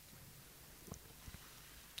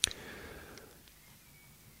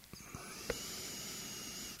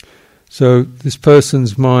 So this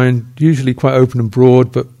person's mind, usually quite open and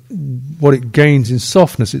broad, but what it gains in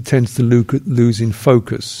softness, it tends to lose in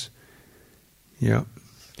focus. Yeah,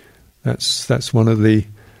 that's one of the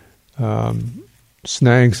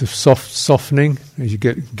snags of softening. As you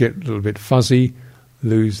get a little bit fuzzy,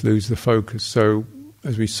 lose the focus. So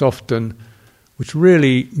as we soften, which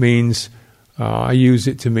really means, I use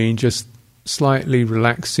it to mean just slightly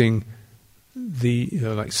relaxing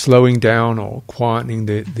like slowing down or quietening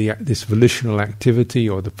this volitional activity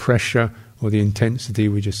or the pressure or the intensity.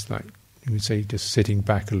 We just like, you would say, just sitting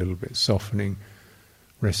back a little bit, softening,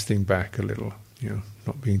 resting back a little,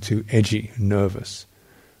 not being too edgy, nervous,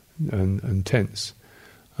 and tense.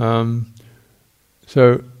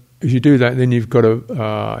 So if you do that, then you've got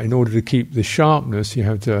to, in order to keep the sharpness, you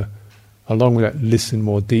have to, along with that, listen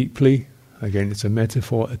more deeply. Again, it's a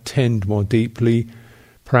metaphor. Attend more deeply.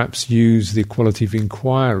 Perhaps use the quality of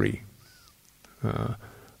inquiry.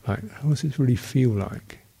 Like, how does it really feel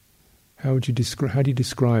like? How do you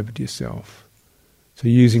describe it to yourself? So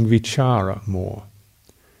using vichara more,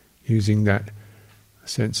 using that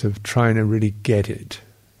sense of trying to really get it,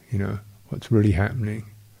 what's really happening.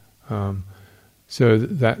 So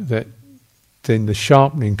that then the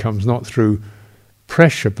sharpening comes not through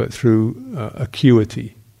pressure, but through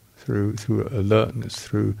acuity, through alertness,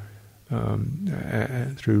 through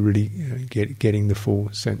really getting the full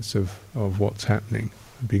sense of what's happening,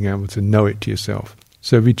 being able to know it to yourself.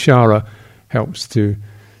 So vichara helps to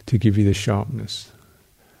give you the sharpness.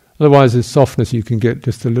 Otherwise, the softness, you can get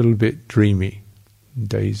just a little bit dreamy,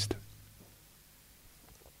 dazed.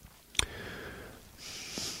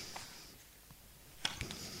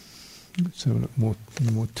 So a lot more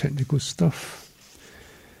technical stuff.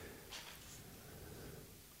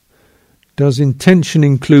 Does intention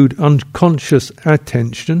include unconscious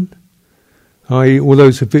attention, i.e. all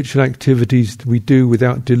those habitual activities we do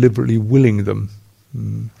without deliberately willing them?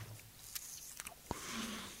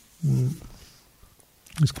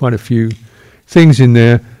 There's quite a few things in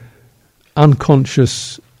there.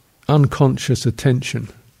 Unconscious attention.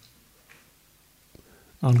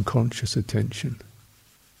 Unconscious attention.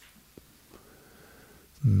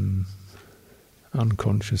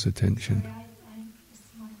 Unconscious attention.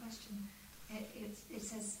 It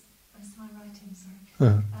says, it's my writing,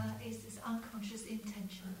 sorry. Is this unconscious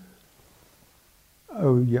intention?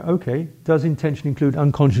 So, yeah, okay. Does intention include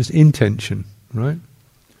unconscious intention, right?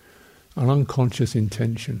 An unconscious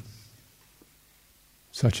intention.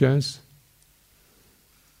 Such as?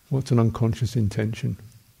 What's an unconscious intention?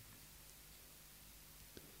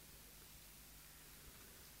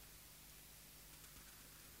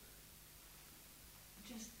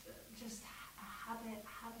 Just a habit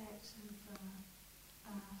of...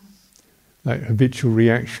 like habitual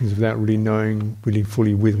reactions without really knowing really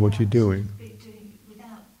fully with what you're doing.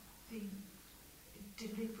 Without being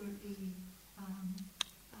deliberately,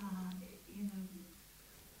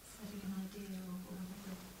 setting an idea or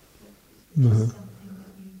whatever, but just something that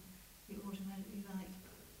you automatically like.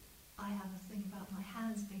 I have a thing about my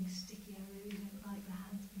hands being sticky. I really don't like the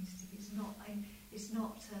hands being sticky. It's not.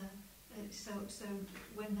 So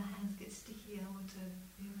when the hands get sticky, I want to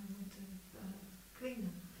clean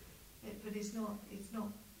them. But it's not.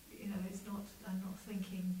 I'm not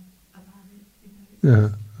thinking about it.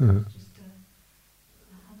 It's just a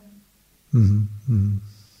habit. Mm-hmm. Mm-hmm.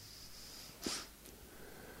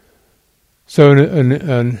 So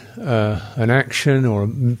an action or a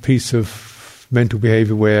piece of mental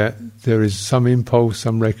behavior where there is some impulse,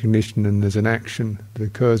 some recognition, and there's an action that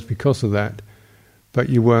occurs because of that, but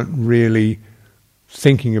you weren't really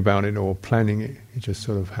thinking about it or planning it. It just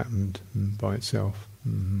sort of happened by itself.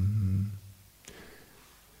 Mm-hmm.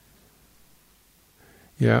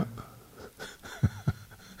 Yeah.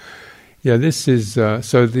 Yeah, this is...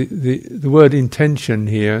 so the word intention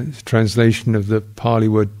here is a translation of the Pali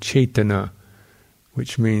word cetana,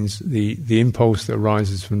 which means the impulse that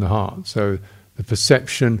arises from the heart. So the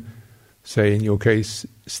perception, say in your case,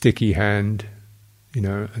 sticky hand,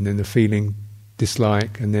 and then the feeling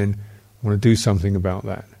dislike, and then want to do something about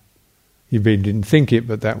that. You didn't think it,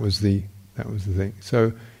 but that was the thing.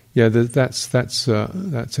 So yeah, that's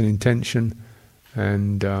an intention,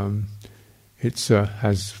 and it's the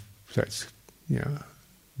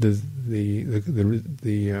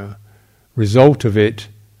result of it.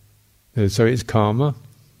 So it's karma.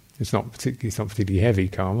 It's not particularly heavy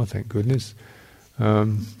karma, thank goodness. But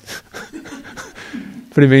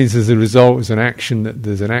it means there's a result, there's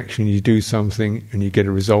an action, you do something and you get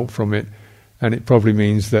a result from it, and it probably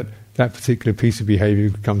means that particular piece of behaviour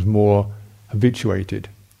becomes more habituated.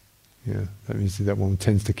 Yeah, that means that one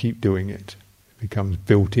tends to keep doing it. It becomes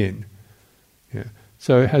built in. Yeah.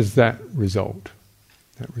 So it has that result,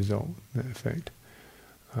 that effect.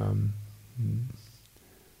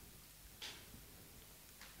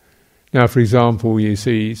 Now, for example,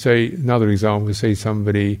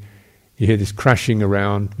 somebody, you hear this crashing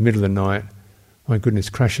around, middle of the night, my goodness,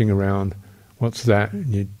 crashing around, what's that?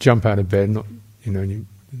 And you jump out of bed, and you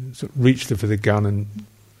sort of reach for the gun, and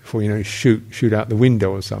before you know, shoot out the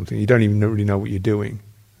window or something. You don't even really know what you're doing.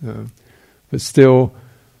 But still,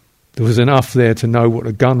 there was enough there to know what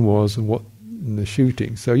a gun was and the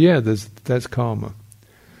shooting. So yeah, that's karma.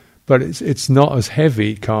 But it's not as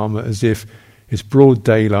heavy karma as if it's broad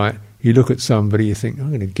daylight, you look at somebody, you think, I'm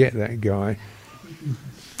going to get that guy.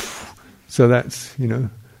 So that's,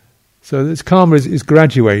 so this karma is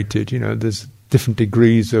graduated, there's different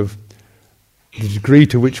degrees of, the degree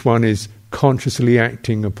to which one is consciously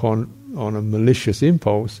acting on a malicious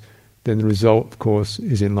impulse, then the result, of course,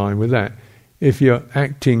 is in line with that. If you're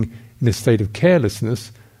acting in a state of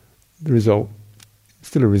carelessness, the result is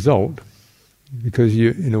still a result, because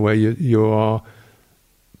you are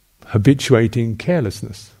habituating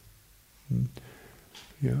carelessness.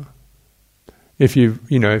 Yeah. If you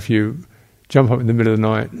jump up in the middle of the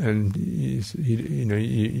night and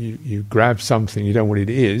you grab something, you don't know what it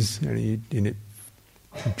is, and you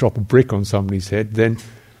drop a brick on somebody's head, then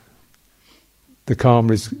the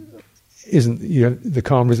karma it's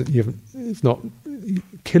not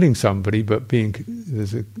killing somebody, but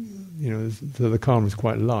the karma is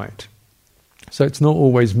quite light. So it's not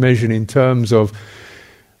always measured in terms of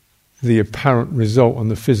the apparent result on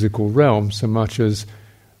the physical realm, so much as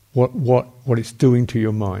what it's doing to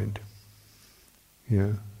your mind.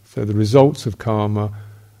 Yeah. So the results of karma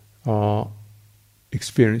are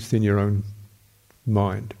experienced in your own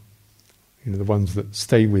mind. The ones that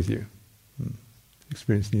stay with you,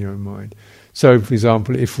 experienced in your own mind. So, for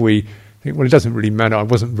example, if we think, well, it doesn't really matter, I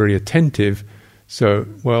wasn't very attentive, so,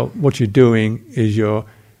 well, what you're doing is you're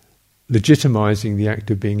legitimizing the act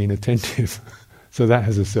of being inattentive. So that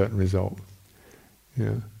has a certain result.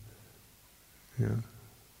 Yeah. Yeah.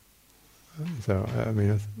 So, I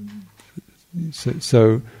mean,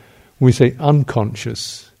 so when we say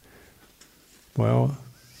unconscious, well,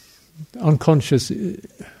 unconscious, you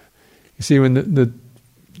see, when the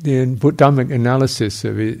Buddhamic analysis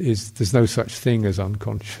of it is, there's no such thing as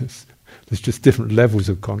unconscious. There's just different levels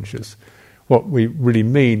of conscious. what we really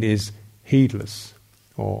mean is heedless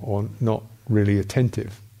or not really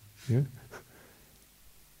attentive. Yeah?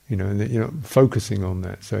 And that you're not focusing on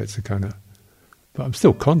that. So it's a kind of, but I'm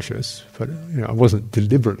still conscious, but I wasn't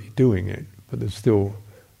deliberately doing it, but there's still,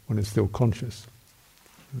 when it's still conscious.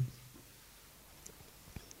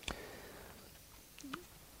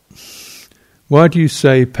 Why do you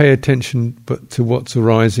say pay attention to what's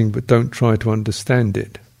arising but don't try to understand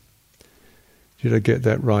it? Did I get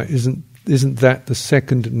that right? Isn't that the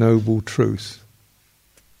second noble truth?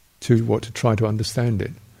 To try to understand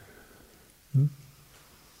it?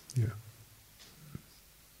 Yeah.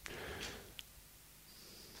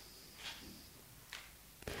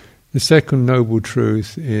 The second noble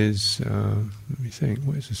truth is, let me think,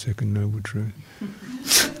 what is the second noble truth?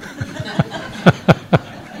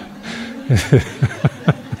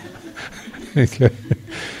 Okay.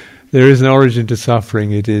 There is an origin to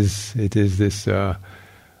suffering. It is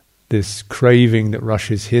this craving that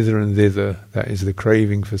rushes hither and thither. That is the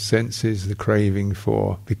craving for senses, the craving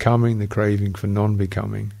for becoming, the craving for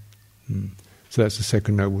non-becoming. So that's the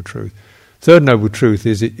second noble truth. Third noble truth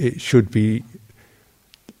is it should be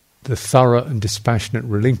the thorough and dispassionate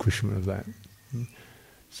relinquishment of that.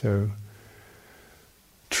 So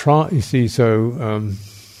trying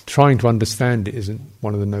to understand it isn't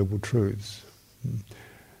one of the noble truths.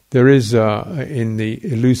 There is in the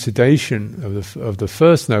elucidation of the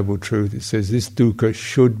first noble truth, it says this dukkha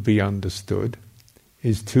should be understood,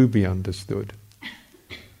 is to be understood.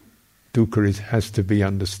 Dukkha has to be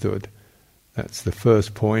understood. That's the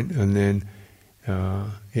first point, and then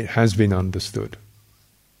it has been understood.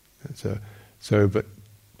 But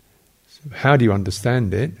how do you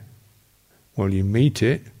understand it? Well, you meet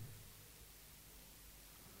it.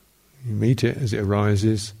 You meet it as it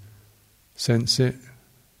arises, sense it,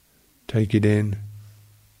 take it in.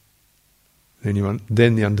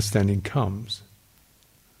 Then the understanding comes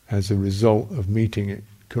as a result of meeting it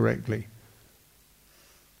correctly.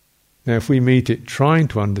 Now, if we meet it trying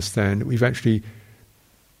to understand it, we've actually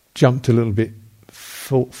jumped a little bit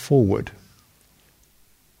forward.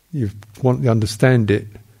 You want to understand it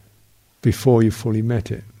before you fully met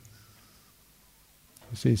it.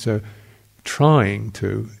 You see, so trying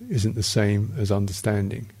to isn't the same as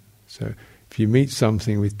understanding. So if you meet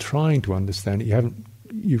something with trying to understand it,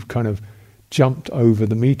 you've kind of jumped over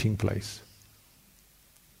the meeting place.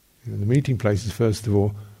 The meeting place is, first of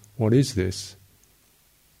all, what is this?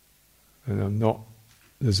 And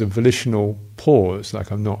there's a volitional pause,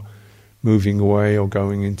 like I'm not moving away or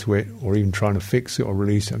going into it or even trying to fix it or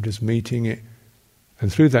release it. I'm just meeting it.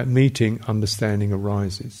 And through that meeting, understanding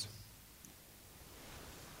arises.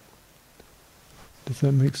 Does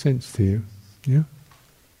that make sense to you? Yeah?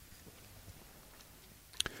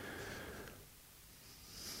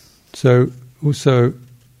 So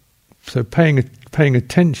paying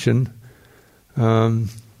attention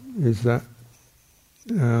is that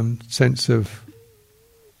sense of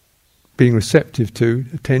being receptive to,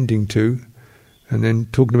 attending to, and then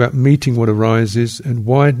talking about meeting what arises and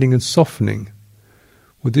widening and softening.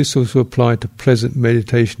 Would this also apply to pleasant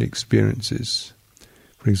meditation experiences?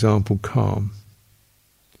 For example, calm.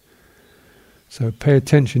 So pay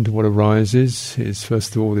attention to what arises is,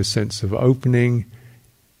 first of all, this sense of opening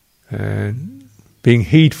and being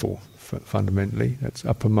heedful, fundamentally. That's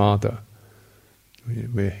appamada,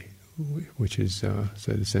 which is so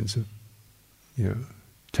the sense of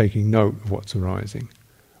taking note of what's arising,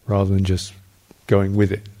 rather than just going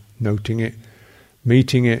with it, noting it.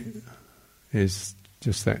 Meeting it is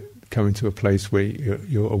just that coming to a place where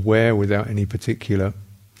you're aware without any particular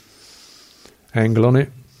angle on it.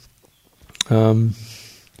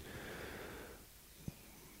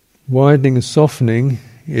 Widening and softening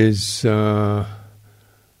is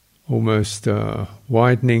almost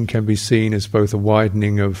widening can be seen as both a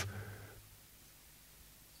widening of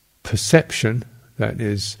perception, that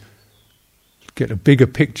is, get a bigger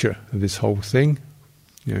picture of this whole thing.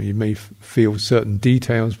 You may feel certain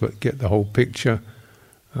details, but get the whole picture.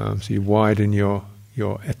 So you widen your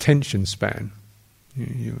attention span.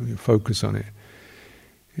 You focus on it.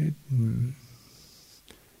 You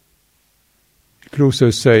could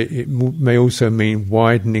also say it may also mean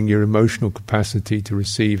widening your emotional capacity to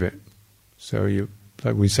receive it. So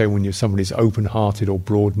like we say, when somebody's open-hearted or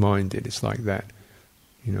broad-minded, it's like that.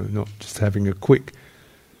 Not just having a quick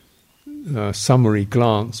summary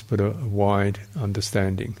glance, but a wide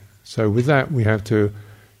understanding. So with that, we have to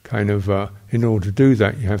kind of, in order to do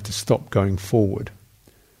that, you have to stop going forward.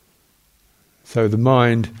 So the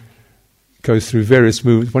mind goes through various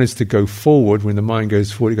movements. One is to go forward. When the mind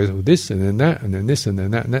goes forward, it goes, oh, this and then that, and then this and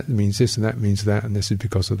then that, and that means this and that means that, and this is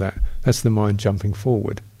because of that. That's the mind jumping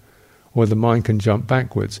forward. Or the mind can jump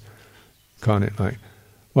backwards, can't it? Like,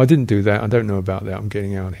 well, I didn't do that, I don't know about that, I'm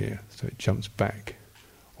getting out here. So it jumps back.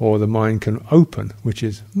 Or the mind can open, which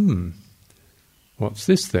is, what's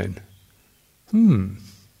this then?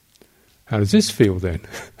 How does this feel then?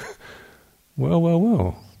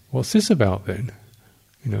 well, what's this about then?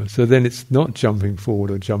 So then it's not jumping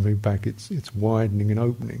forward or jumping back, it's widening and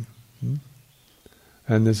opening.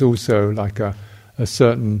 And there's also like a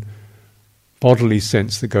certain bodily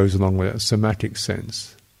sense that goes along with it, a somatic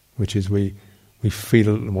sense, which is we feel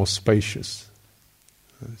a little more spacious.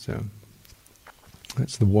 So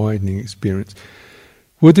that's the widening experience.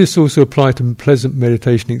 Would this also apply to pleasant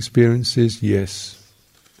meditation experiences? Yes,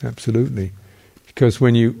 absolutely. Because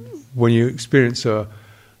when you experience a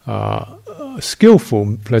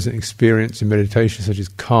skillful pleasant experience in meditation, such as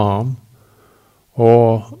calm,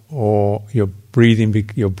 or your breathing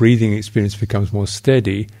experience becomes more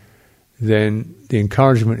steady, then the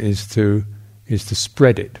encouragement is to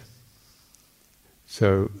spread it.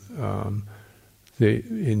 So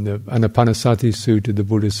in the Anapanasati Sutta, the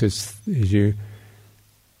Buddha says, as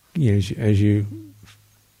you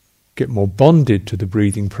get more bonded to the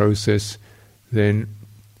breathing process, then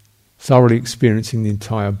thoroughly experiencing the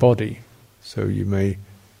entire body. So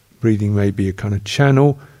breathing may be a kind of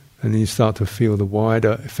channel, and then you start to feel the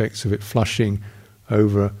wider effects of it flushing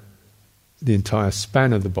over the entire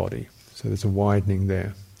span of the body. So there's a widening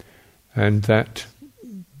there. And that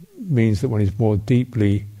means that one is more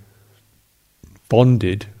deeply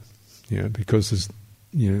bonded, because there's,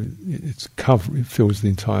 it fills the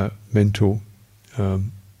entire mental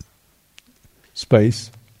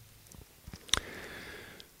space.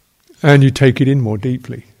 And you take it in more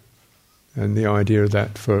deeply. And the idea of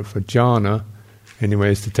that for jhana,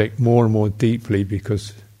 anyway, is to take more and more deeply,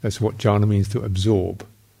 because that's what jhana means, to absorb.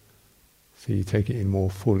 So you take it in more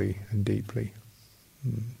fully and deeply.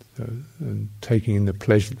 And taking in the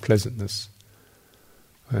pleasantness.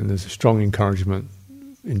 And there's a strong encouragement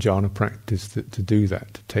in jhana practice to do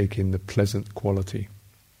that, to take in the pleasant quality,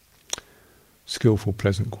 skillful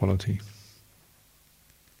pleasant quality.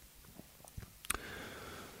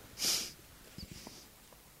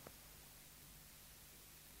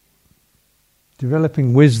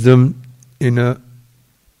 Developing wisdom in a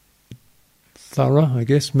thorough,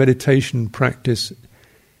 meditation practice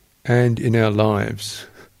and in our lives.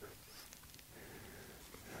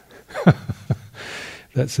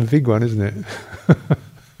 That's a big one, isn't it?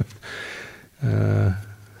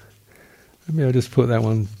 Maybe I'll just put that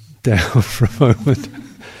one down for a moment.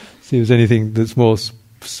 See if there's anything that's more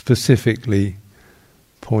specifically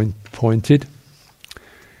pointed.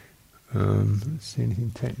 Let's see, anything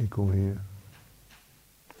technical here.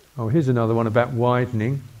 Oh, here's another one about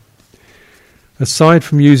widening. Aside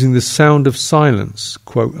from using the sound of silence,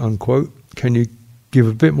 quote unquote, can you give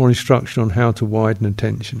a bit more instruction on how to widen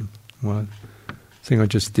attention? Well, I think I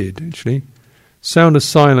just did, actually. Sound of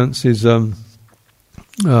silence is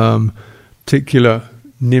particular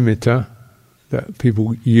nimitta that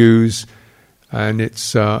people use, and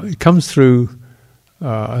it comes through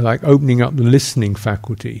like opening up the listening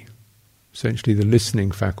faculty, essentially the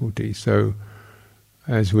listening faculty. So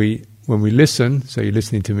when we listen, so you're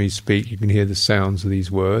listening to me speak, you can hear the sounds of these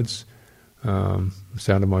words, the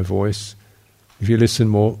sound of my voice. If you listen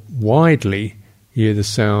more widely, you hear the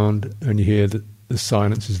sound and you hear the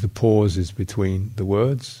silences, the pauses between the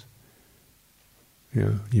words.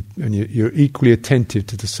 You're equally attentive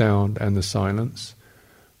to the sound and the silence.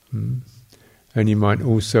 And you might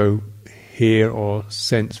also hear or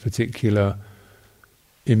sense particular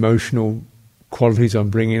emotional qualities I'm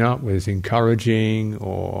bringing up, whether it's encouraging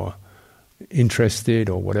or interested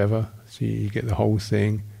or whatever. So you get the whole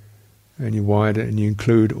thing, and you widen it and you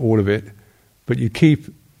include all of it, but you keep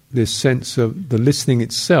this sense of the listening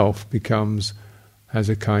itself has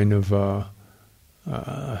a kind of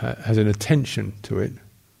has an attention to it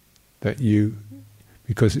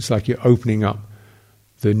because it's like you're opening up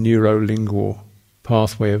the neurolingual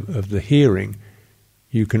pathway of the hearing.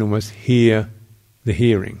 You can almost hear the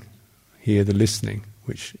hearing, hear the listening,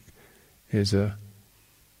 which is a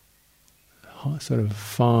sort of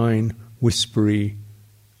fine, whispery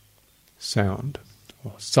sound,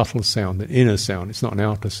 or subtle sound, an inner sound. It's not an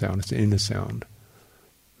outer sound, it's an inner sound.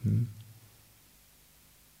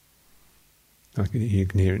 You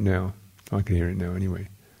can hear it now. I can hear it now anyway.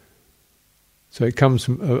 So it comes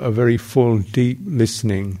from a very full, deep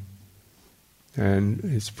listening, and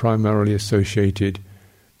it's primarily associated,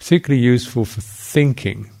 particularly useful for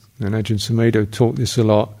thinking. And Ajahn Sumedho taught this a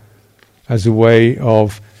lot as a way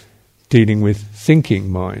of dealing with thinking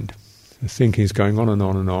mind. The thinking is going on and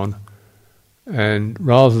on and on, and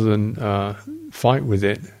rather than fight with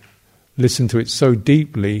it, listen to it so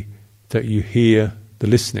deeply that you hear the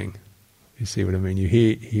listening. You see what I mean? You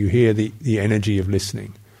hear the energy of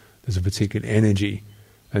listening. There's a particular energy,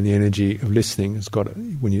 and the energy of listening has got,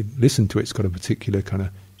 when you listen to it, it's got a particular kind of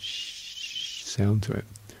sound to it.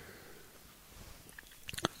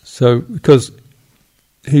 So, because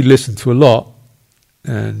he listened to a lot,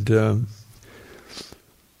 and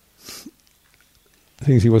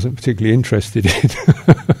things he wasn't particularly interested in.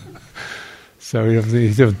 So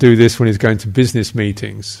he'd do this when he's going to business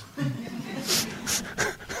meetings.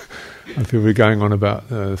 And people were going on about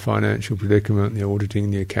the financial predicament, the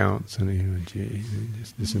auditing, the accounts, and he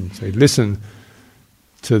just listen. So he'd listen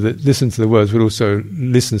to the words, but also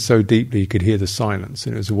listen so deeply he could hear the silence,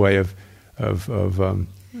 and it was a way of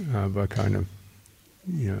a kind of,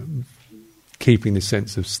 keeping the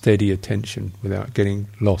sense of steady attention without getting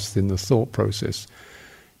lost in the thought process.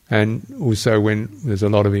 And also when there's a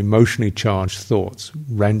lot of emotionally charged thoughts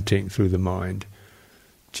ranting through the mind,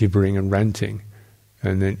 gibbering and ranting,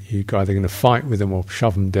 and then you're either going to fight with them or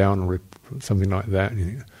shove them down or something like that.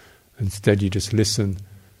 Instead you just listen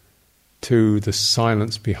to the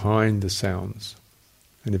silence behind the sounds.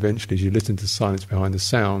 And eventually as you listen to the silence behind the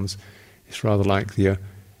sounds, it's rather like your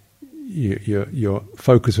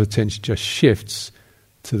focus of attention just shifts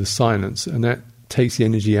to the silence, and that takes the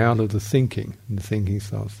energy out of the thinking, and the thinking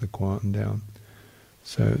starts to quieten down.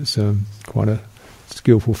 So it's quite a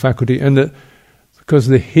skillful faculty. And because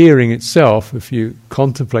the hearing itself, if you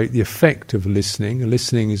contemplate the effect of listening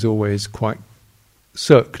is always quite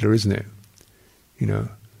circular, isn't it?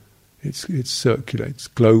 It's circular, it's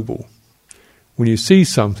global. When you see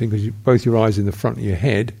something, because both your eyes in the front of your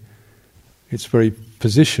head, it's very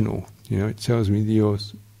positional. It tells me that you're,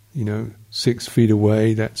 6 feet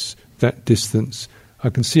away, that's that distance. I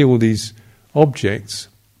can see all these objects,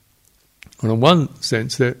 and in one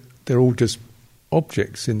sense they're all just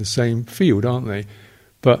objects in the same field, aren't they?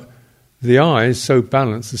 But the eye is so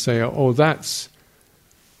balanced to say, oh, that's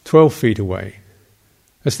 12 feet away.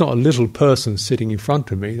 That's not a little person sitting in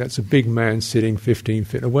front of me, that's a big man sitting 15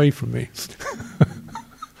 feet away from me.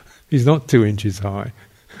 He's not 2 inches high.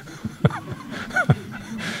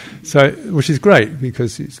 So, which is great,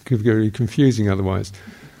 because it could be very confusing otherwise.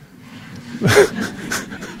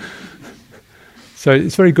 So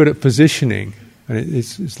it's very good at positioning, and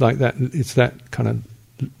it's like that. It's that kind of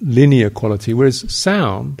linear quality. Whereas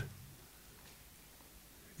sound,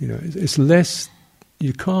 it's less.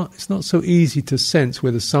 You can't. It's not so easy to sense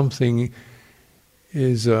whether something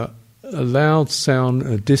is a loud sound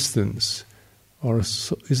at a distance, or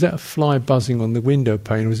is that a fly buzzing on the window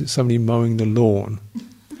pane, or is it somebody mowing the lawn?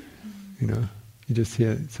 You just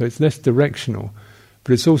hear it. So it's less directional,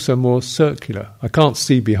 but it's also more circular. I can't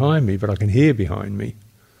see behind me, but I can hear behind me.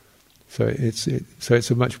 So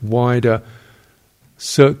it's a much wider,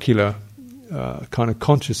 circular kind of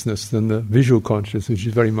consciousness than the visual consciousness, which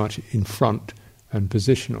is very much in front and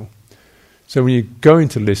positional. So when you go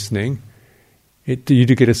into listening, you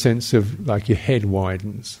do get a sense of like your head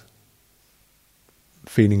widens,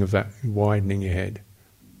 feeling of that widening your head,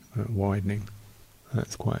 widening.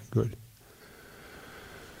 That's quite good.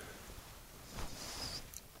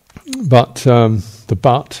 But the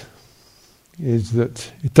but is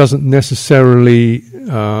that it doesn't necessarily,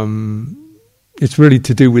 it's really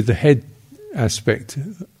to do with the head aspect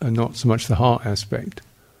and not so much the heart aspect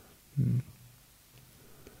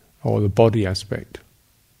or the body aspect.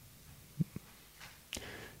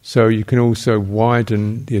 So you can also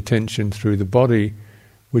widen the attention through the body,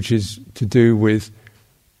 which is to do with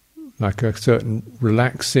like a certain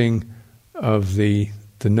relaxing of the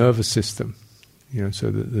nervous system.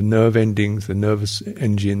 So the nerve endings, the nervous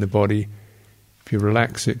energy in the body, if you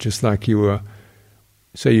relax it, just like you were,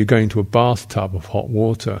 say you're going to a bathtub of hot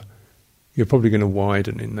water, you're probably going to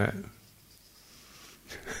widen in that.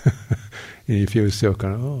 You feel yourself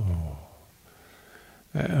kind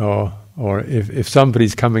of, or if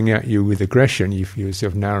somebody's coming at you with aggression, you feel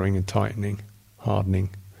yourself narrowing and tightening, hardening.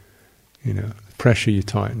 Pressure, you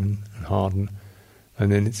tighten and harden.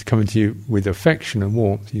 And then it's coming to you with affection and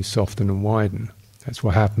warmth, you soften and widen. That's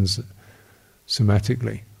what happens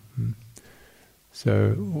somatically.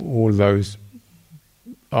 So all those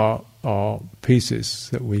are pieces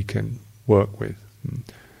that we can work with.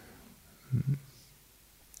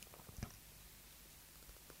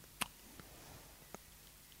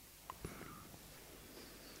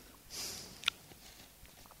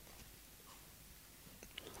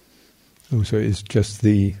 Also, it's just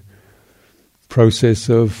the process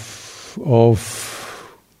of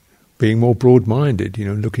being more broad-minded,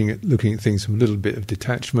 looking at things from a little bit of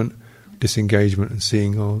detachment, disengagement, and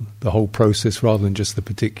seeing the whole process rather than just the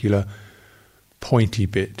particular pointy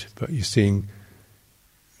bit, but you're seeing,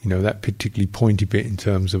 that particularly pointy bit in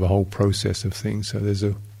terms of a whole process of things. So there's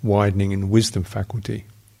a widening in the wisdom faculty,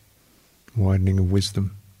 widening of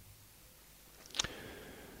wisdom.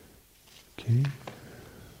 Okay,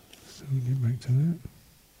 so we get back to that.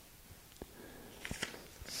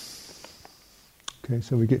 Okay,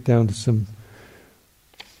 so we get down to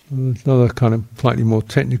another kind of slightly more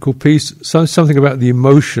technical piece. So something about the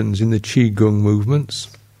emotions in the Qigong movements.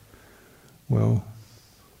 Well,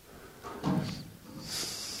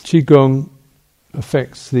 Qigong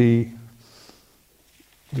affects the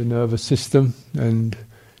nervous system, and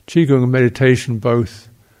Qigong and meditation both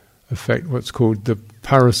affect what's called the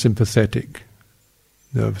parasympathetic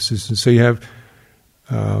nervous system. So you have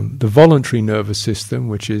the voluntary nervous system,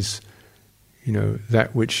 which is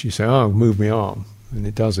that which you say, move my arm, and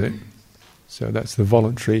it does it. So that's the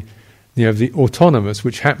voluntary. You have the autonomous,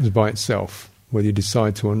 which happens by itself, whether you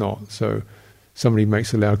decide to or not. So somebody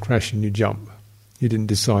makes a loud crash and you jump. You didn't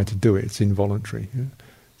decide to do it, it's involuntary. Yeah?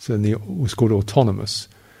 So what's called autonomous.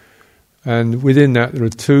 And within that there are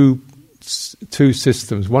two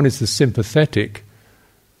systems. One is the sympathetic,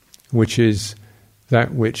 which is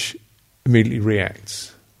that which immediately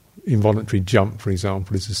reacts. Involuntary jump, for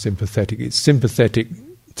example, is a sympathetic. It's sympathetic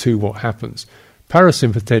to what happens.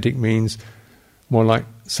 Parasympathetic means more like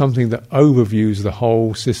something that overviews the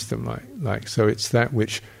whole system. Like so it's that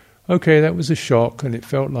which, okay, that was a shock and it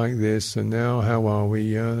felt like this, and now how are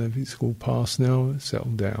we? It's all past now,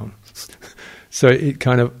 settle down. So it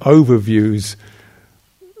kind of overviews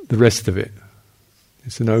the rest of it.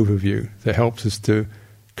 It's an overview that helps us to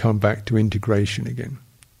come back to integration again.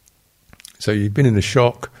 So you've been in a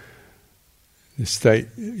shock, the state,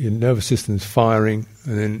 your nervous system's firing,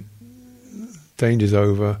 and then danger's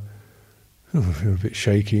over. I feel a bit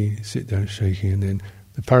shaky, sit down shaking, and then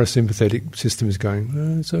the parasympathetic system is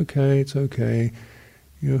going, it's okay.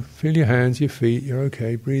 Feel your hands, your feet, you're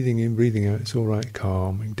okay, breathing in, breathing out, it's all right,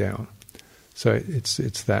 calming down. So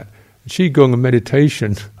it's that. Qigong and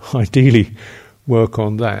meditation ideally work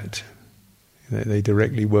on that. They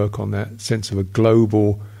directly work on that sense of a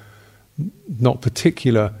global, not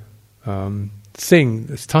particular thing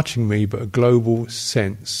that's touching me, but a global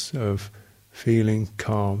sense of feeling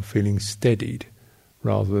calm, feeling steadied,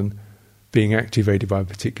 rather than being activated by a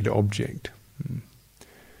particular object.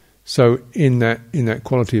 So in that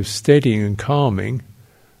quality of steadying and calming,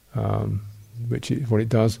 which is what it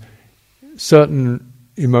does, certain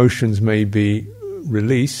emotions may be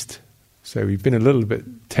released. So we've been a little bit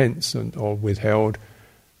tense or withheld,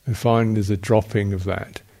 and find there's a dropping of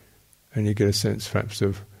that, and you get a sense perhaps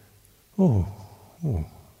of a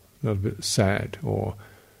little bit sad or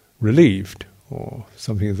relieved, or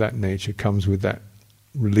something of that nature comes with that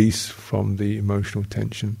release from the emotional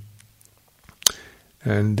tension.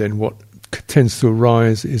 And then what tends to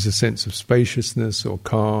arise is a sense of spaciousness or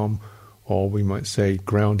calm, or we might say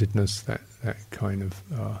groundedness. That kind of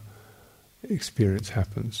experience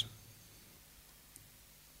happens.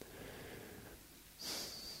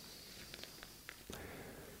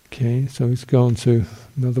 Okay, so let's go on to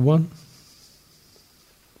another one.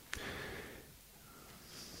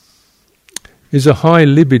 Is a high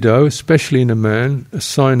libido, especially in a man, a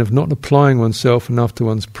sign of not applying oneself enough to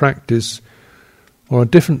one's practice, or are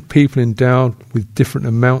different people endowed with different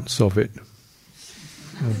amounts of it?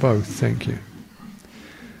 Or both, thank you.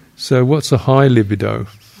 So what's a high libido?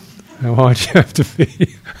 How high do you have to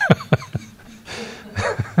be?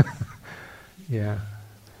 Yeah.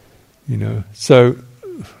 So,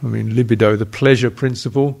 libido, the pleasure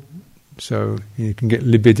principle. So you can get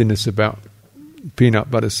libidinous about peanut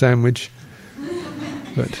butter sandwich.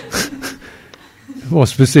 But more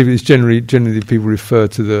specifically, it's generally people refer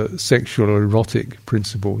to the sexual or erotic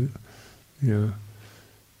principle.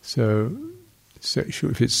 So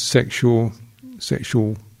sexual, if it's sexual,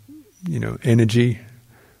 energy,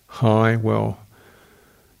 high, well,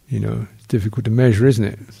 it's difficult to measure, isn't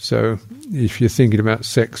it? So if you're thinking about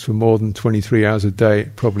sex for more than 23 hours a day,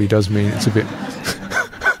 it probably does mean it's a bit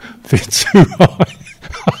too high.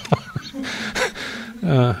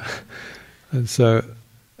 And so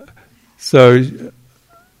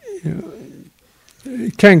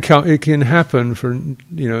it can happen for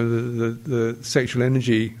the sexual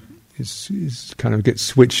energy is kind of gets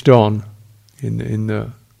switched on in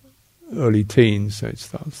the early teens, so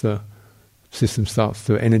the system starts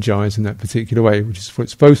to energize in that particular way, which is what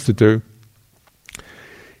it's supposed to do,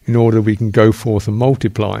 in order we can go forth and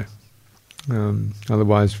multiply.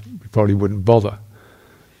 Otherwise, we probably wouldn't bother.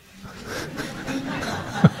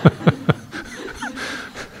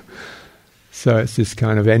 So it's this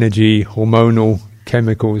kind of energy, hormonal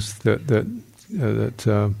chemicals that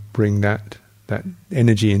bring that that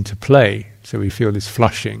energy into play, so we feel this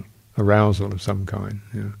flushing, arousal of some kind.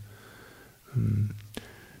 You know.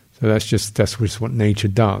 So that's just what nature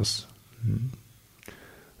does.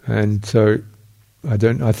 And so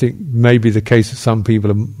I think maybe the case that some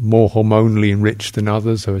people are more hormonally enriched than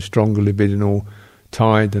others, have a stronger libidinal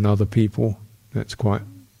tide than other people. That's quite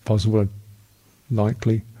possible,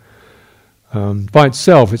 likely. By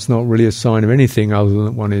itself, it's not really a sign of anything other than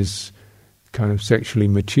that one is kind of sexually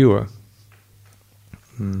mature.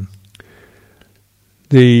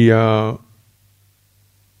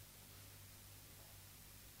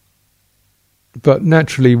 But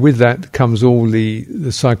naturally, with that comes all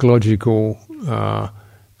the psychological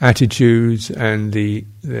attitudes and the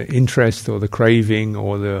interest or the craving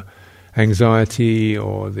or the anxiety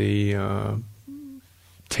or the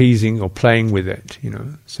teasing or playing with it, you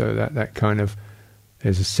know. So that kind of,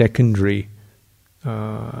 there's a secondary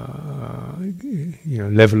level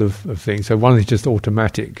of things. So one is just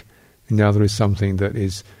automatic, and the other is something that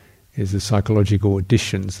is the psychological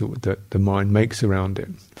additions that the mind makes around it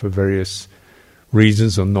for various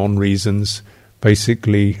reasons or non-reasons.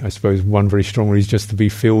 Basically, I suppose one very strong reason is just to be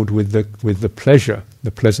filled with the pleasure,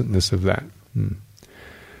 the pleasantness of that.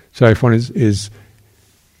 So if one is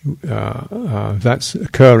that's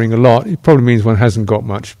occurring a lot, it probably means one hasn't got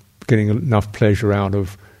much, getting enough pleasure out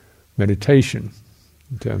of meditation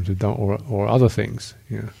in terms of or other things,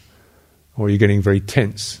 you know. Or you're getting very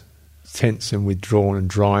tense and withdrawn and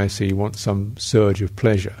dry, so you want some surge of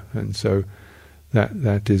pleasure, and so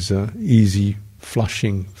that is an easy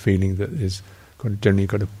flushing feeling that is generally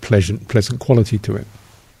got a pleasant quality to it.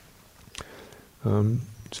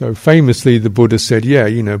 So famously, the Buddha said,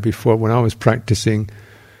 before, when I was practicing,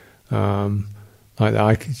 like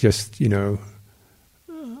I could just, then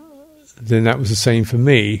that was the same for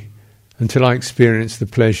me until I experienced the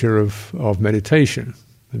pleasure of meditation.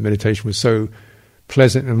 The meditation was so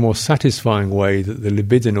pleasant and more satisfying way that the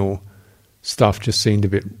libidinal stuff just seemed a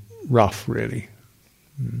bit rough, really.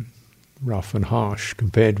 Rough and harsh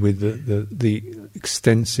compared with the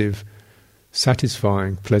extensive,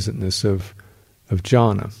 satisfying pleasantness of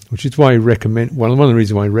jhana, which is why I recommend. Well, one of the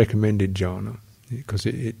reasons why I recommended jhana, because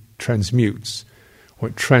it transmutes, or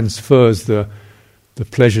it transfers the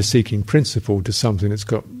pleasure-seeking principle to something that's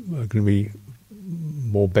going to be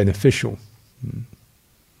more beneficial.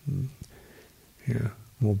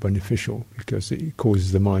 More beneficial, because it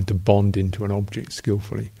causes the mind to bond into an object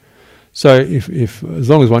skillfully. So if as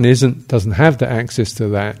long as one doesn't have the access to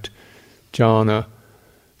that jhana,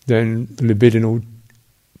 then the libidinal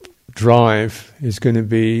drive is going to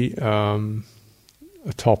be a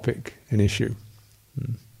topic, an issue.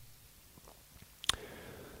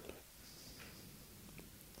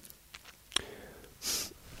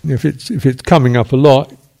 If it's coming up a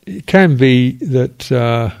lot, it can be that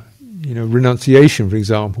renunciation, for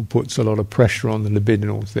example, puts a lot of pressure on the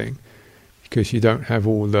libidinal thing, because you don't have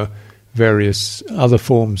all the various other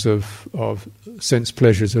forms of sense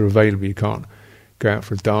pleasures are available. You can't go out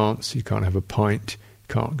for a dance, you can't have a pint,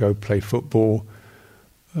 you can't go play football,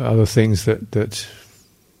 other things that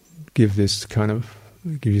give this kind of,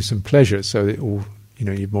 give you some pleasure, so that all,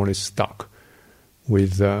 you're more or less stuck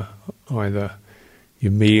with either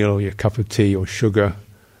your meal, your cup of tea or sugar,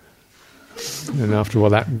 and after all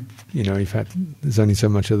that, there's only so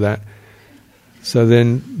much of that. So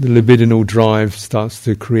then the libidinal drive starts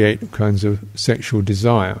to create kinds of sexual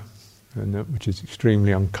desire, and which is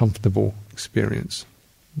extremely uncomfortable experience.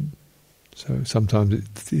 So sometimes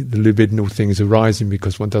the libidinal thing is arising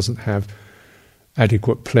because one doesn't have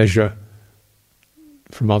adequate pleasure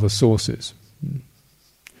from other sources.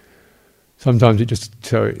 Sometimes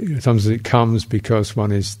sometimes it comes because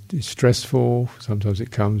one is stressful. Sometimes it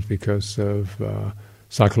comes because of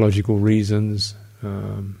psychological reasons.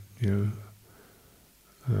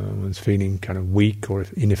 One's feeling kind of weak or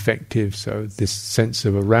ineffective, so this sense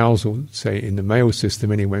of arousal, say in the male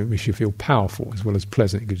system anyway, makes you feel powerful as well as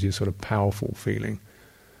pleasant. It gives you a sort of powerful feeling,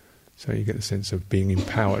 so you get the sense of being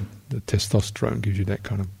empowered. The testosterone gives you that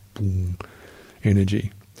kind of boom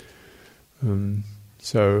energy.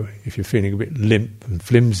 So if you're feeling a bit limp and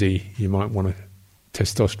flimsy, you might want a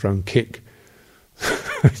testosterone kick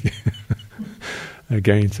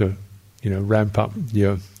again to ramp up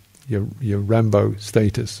your Rambo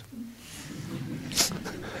status.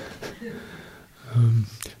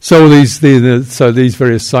 So these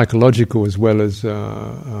various psychological as well as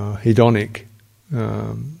hedonic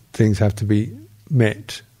things have to be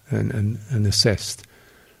met and assessed.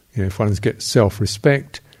 If one gets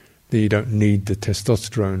self-respect, then you don't need the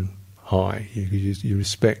testosterone high. You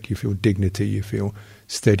respect, you feel dignity, you feel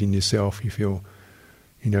steady in yourself, you feel,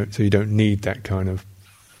 so you don't need that kind of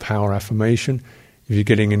power affirmation. If you're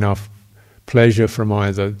getting enough pleasure from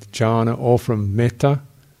either jhana or from metta,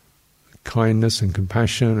 kindness and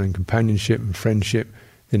compassion and companionship and friendship,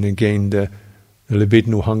 then again the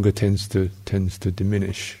libidinal hunger tends to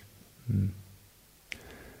diminish.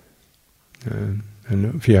 And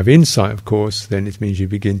if you have insight, of course, then it means you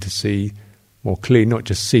begin to see more clearly, not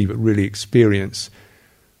just see, but really experience,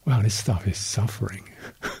 wow, this stuff is suffering.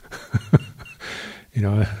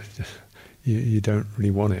 You don't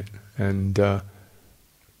really want it. And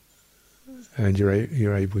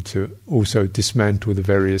you're able to also dismantle the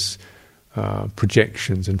various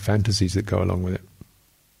projections and fantasies that go along with it.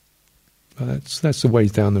 But that's the way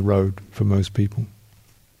down the road for most people.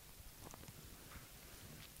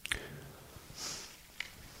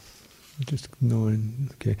 Just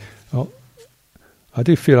 9. Okay. I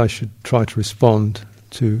do feel I should try to respond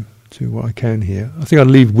to what I can here. I think I'll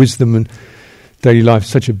leave wisdom and daily life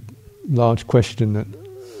such a large question that,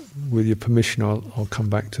 with your permission, I'll come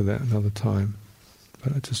back to that another time.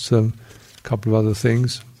 But just a couple of other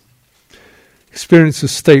things. Experience a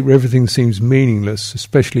state where everything seems meaningless,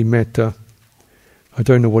 especially metta. I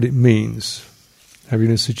don't know what it means. Have you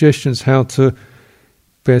any suggestions how to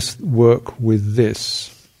best work with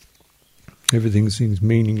this? Everything seems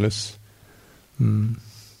meaningless. Well,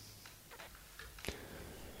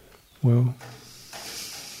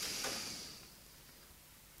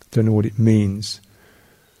 don't know what it means.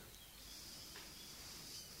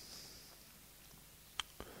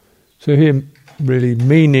 So here, really,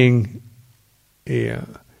 meaning here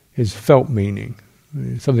is felt meaning.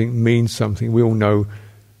 Something means something. We all know,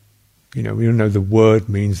 we all know the word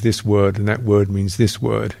means this word, and that word means this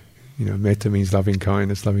word. Metta means loving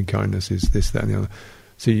kindness is this, that, and the other.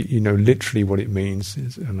 So you know literally what it means.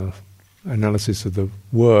 It's an analysis of the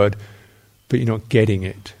word, but you're not getting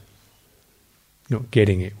it. You're not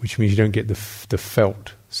getting it, which means you don't get the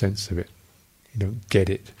felt sense of it. You don't get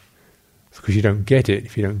it. Because you don't get it,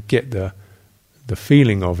 if you don't get the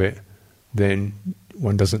feeling of it, then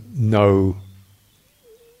one doesn't know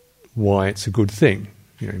why it's a good thing.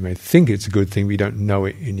 You may think it's a good thing, but you don't know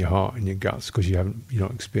it in your heart and your guts because you're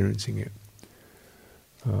not experiencing it.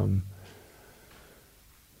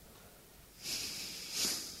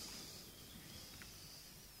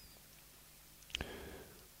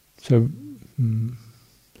 So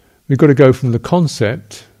we've got to go from the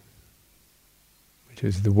concept, which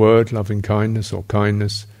is the word loving kindness or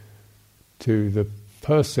kindness, to the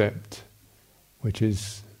percept, which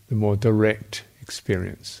is the more direct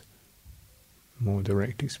experience. More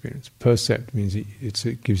direct experience. Percept means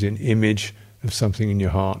it gives you an image of something in your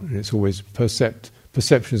heart, and it's always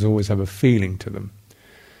perceptions always have a feeling to them.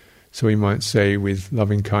 So we might say with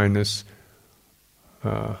loving kindness,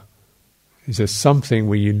 is there something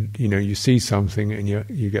where you see something and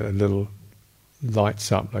you get a little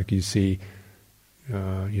lights up, like you see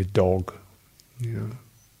your dog. When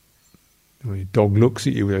your dog looks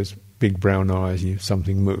at you with those big brown eyes, and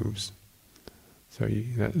something moves. So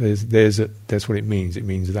that's what it means. It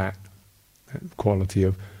means that quality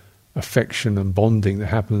of affection and bonding that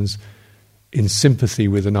happens in sympathy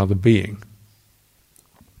with another being.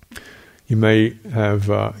 You may have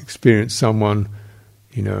experienced someone,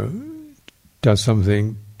 does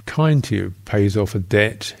something kind to you, pays off a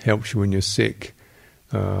debt, helps you when you're sick,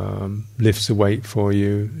 lifts a weight for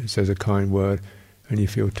you, says a kind word, and you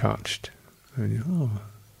feel touched. And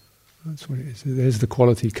that's what it is. There's the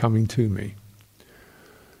quality coming to me.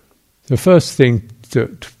 The first thing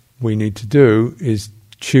that we need to do is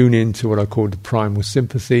tune into what I call the primal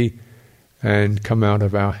sympathy and come out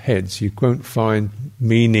of our heads. You won't find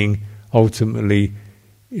meaning ultimately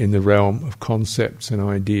in the realm of concepts and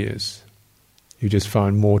ideas. You just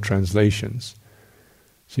find more translations.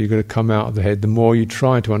 So you've got to come out of the head. The more you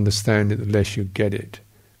try to understand it, the less you get it.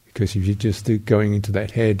 Because if you're just going into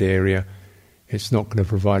that head area, it's not going to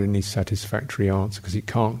provide any satisfactory answer because it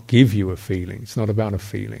can't give you a feeling. It's not about a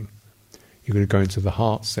feeling. You've got to go into the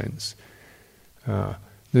heart sense.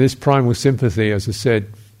 This primal sympathy, as I said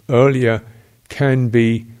earlier, can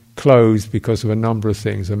be closed because of a number of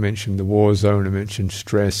things. I mentioned the war zone, I mentioned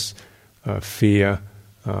stress, fear,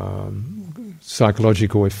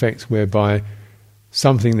 psychological effects whereby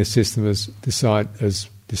something in the system has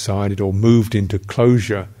decided or moved into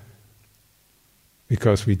closure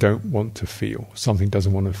because we don't want to feel. Something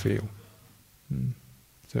doesn't want to feel.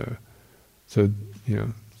 So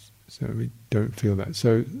we don't feel that.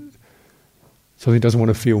 So something doesn't want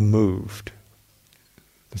to feel moved.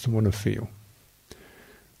 Doesn't want to feel.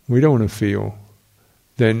 We don't want to feel.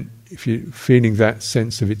 Then if you're feeling that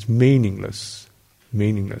sense of it's meaningless.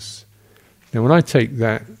 Now when I take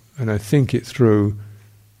that and I think it through,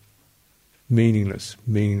 meaningless,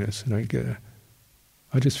 and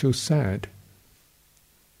I just feel sad.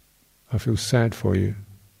 I feel sad for you.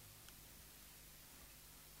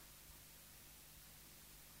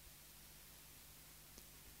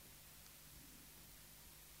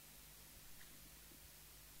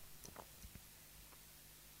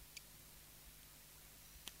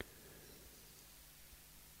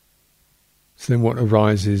 So then what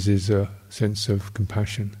arises is a sense of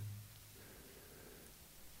compassion.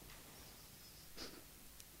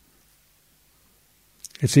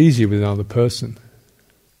 It's easier with another person.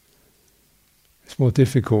 It's more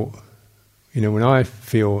difficult. When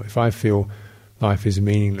if I feel life is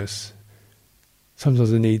meaningless,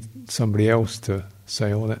 sometimes I need somebody else to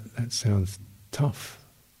say, oh, that sounds tough.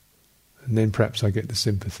 And then perhaps I get the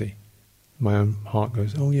sympathy. My own heart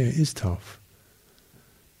goes, oh yeah, it is tough.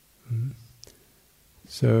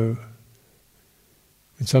 So,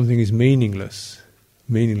 when something is meaningless,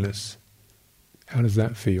 how does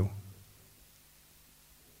that feel?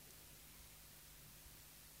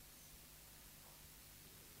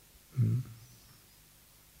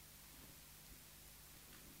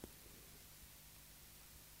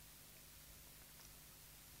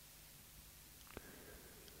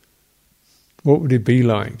 What would it be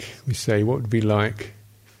like? We say, what would it be like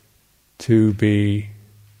to be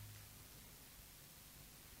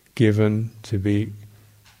given, to be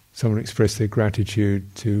someone express their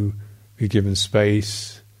gratitude, to be given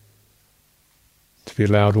space, to be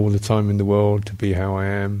allowed all the time in the world to be how I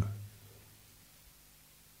am?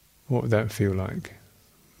 What would that feel like?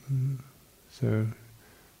 So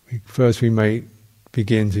first we may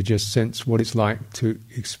begin to just sense what it's like to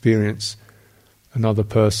experience another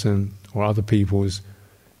person or other people's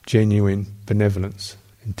genuine benevolence,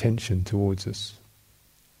 intention towards us,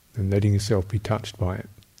 and letting yourself be touched by it.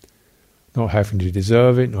 Not having to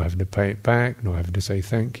deserve it, not having to pay it back, not having to say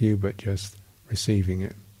thank you, but just receiving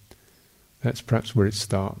it. That's perhaps where it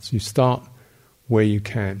starts. You start where you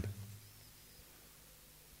can.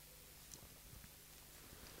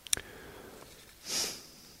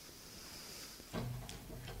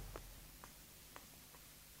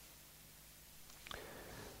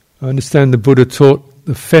 I understand the Buddha taught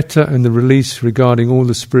the fetter and the release regarding all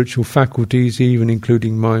the spiritual faculties, even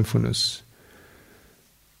including mindfulness.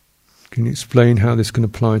 Can you explain how this can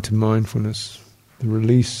apply to mindfulness? The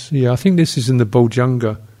release, I think this is in the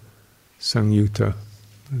Bojjhanga Samyutta,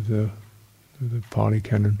 the Pali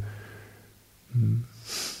Canon.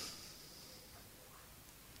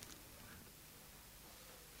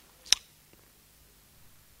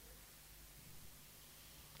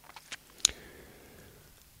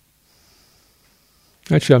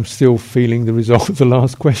 Actually, I'm still feeling the result of the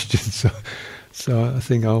last question, so I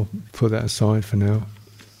think I'll put that aside for now.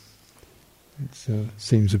 It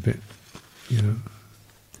seems a bit,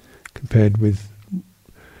 compared with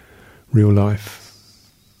real life.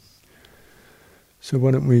 So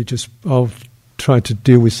why don't we I'll try to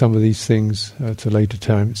deal with some of these things at a later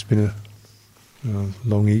time. It's been a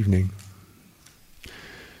long evening.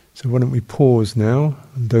 So why don't we pause now?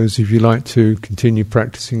 And those of you who like to continue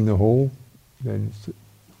practicing the hall, then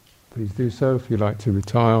please do so. If you like to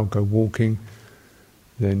retire or go walking,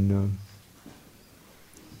 then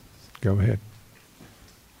go ahead.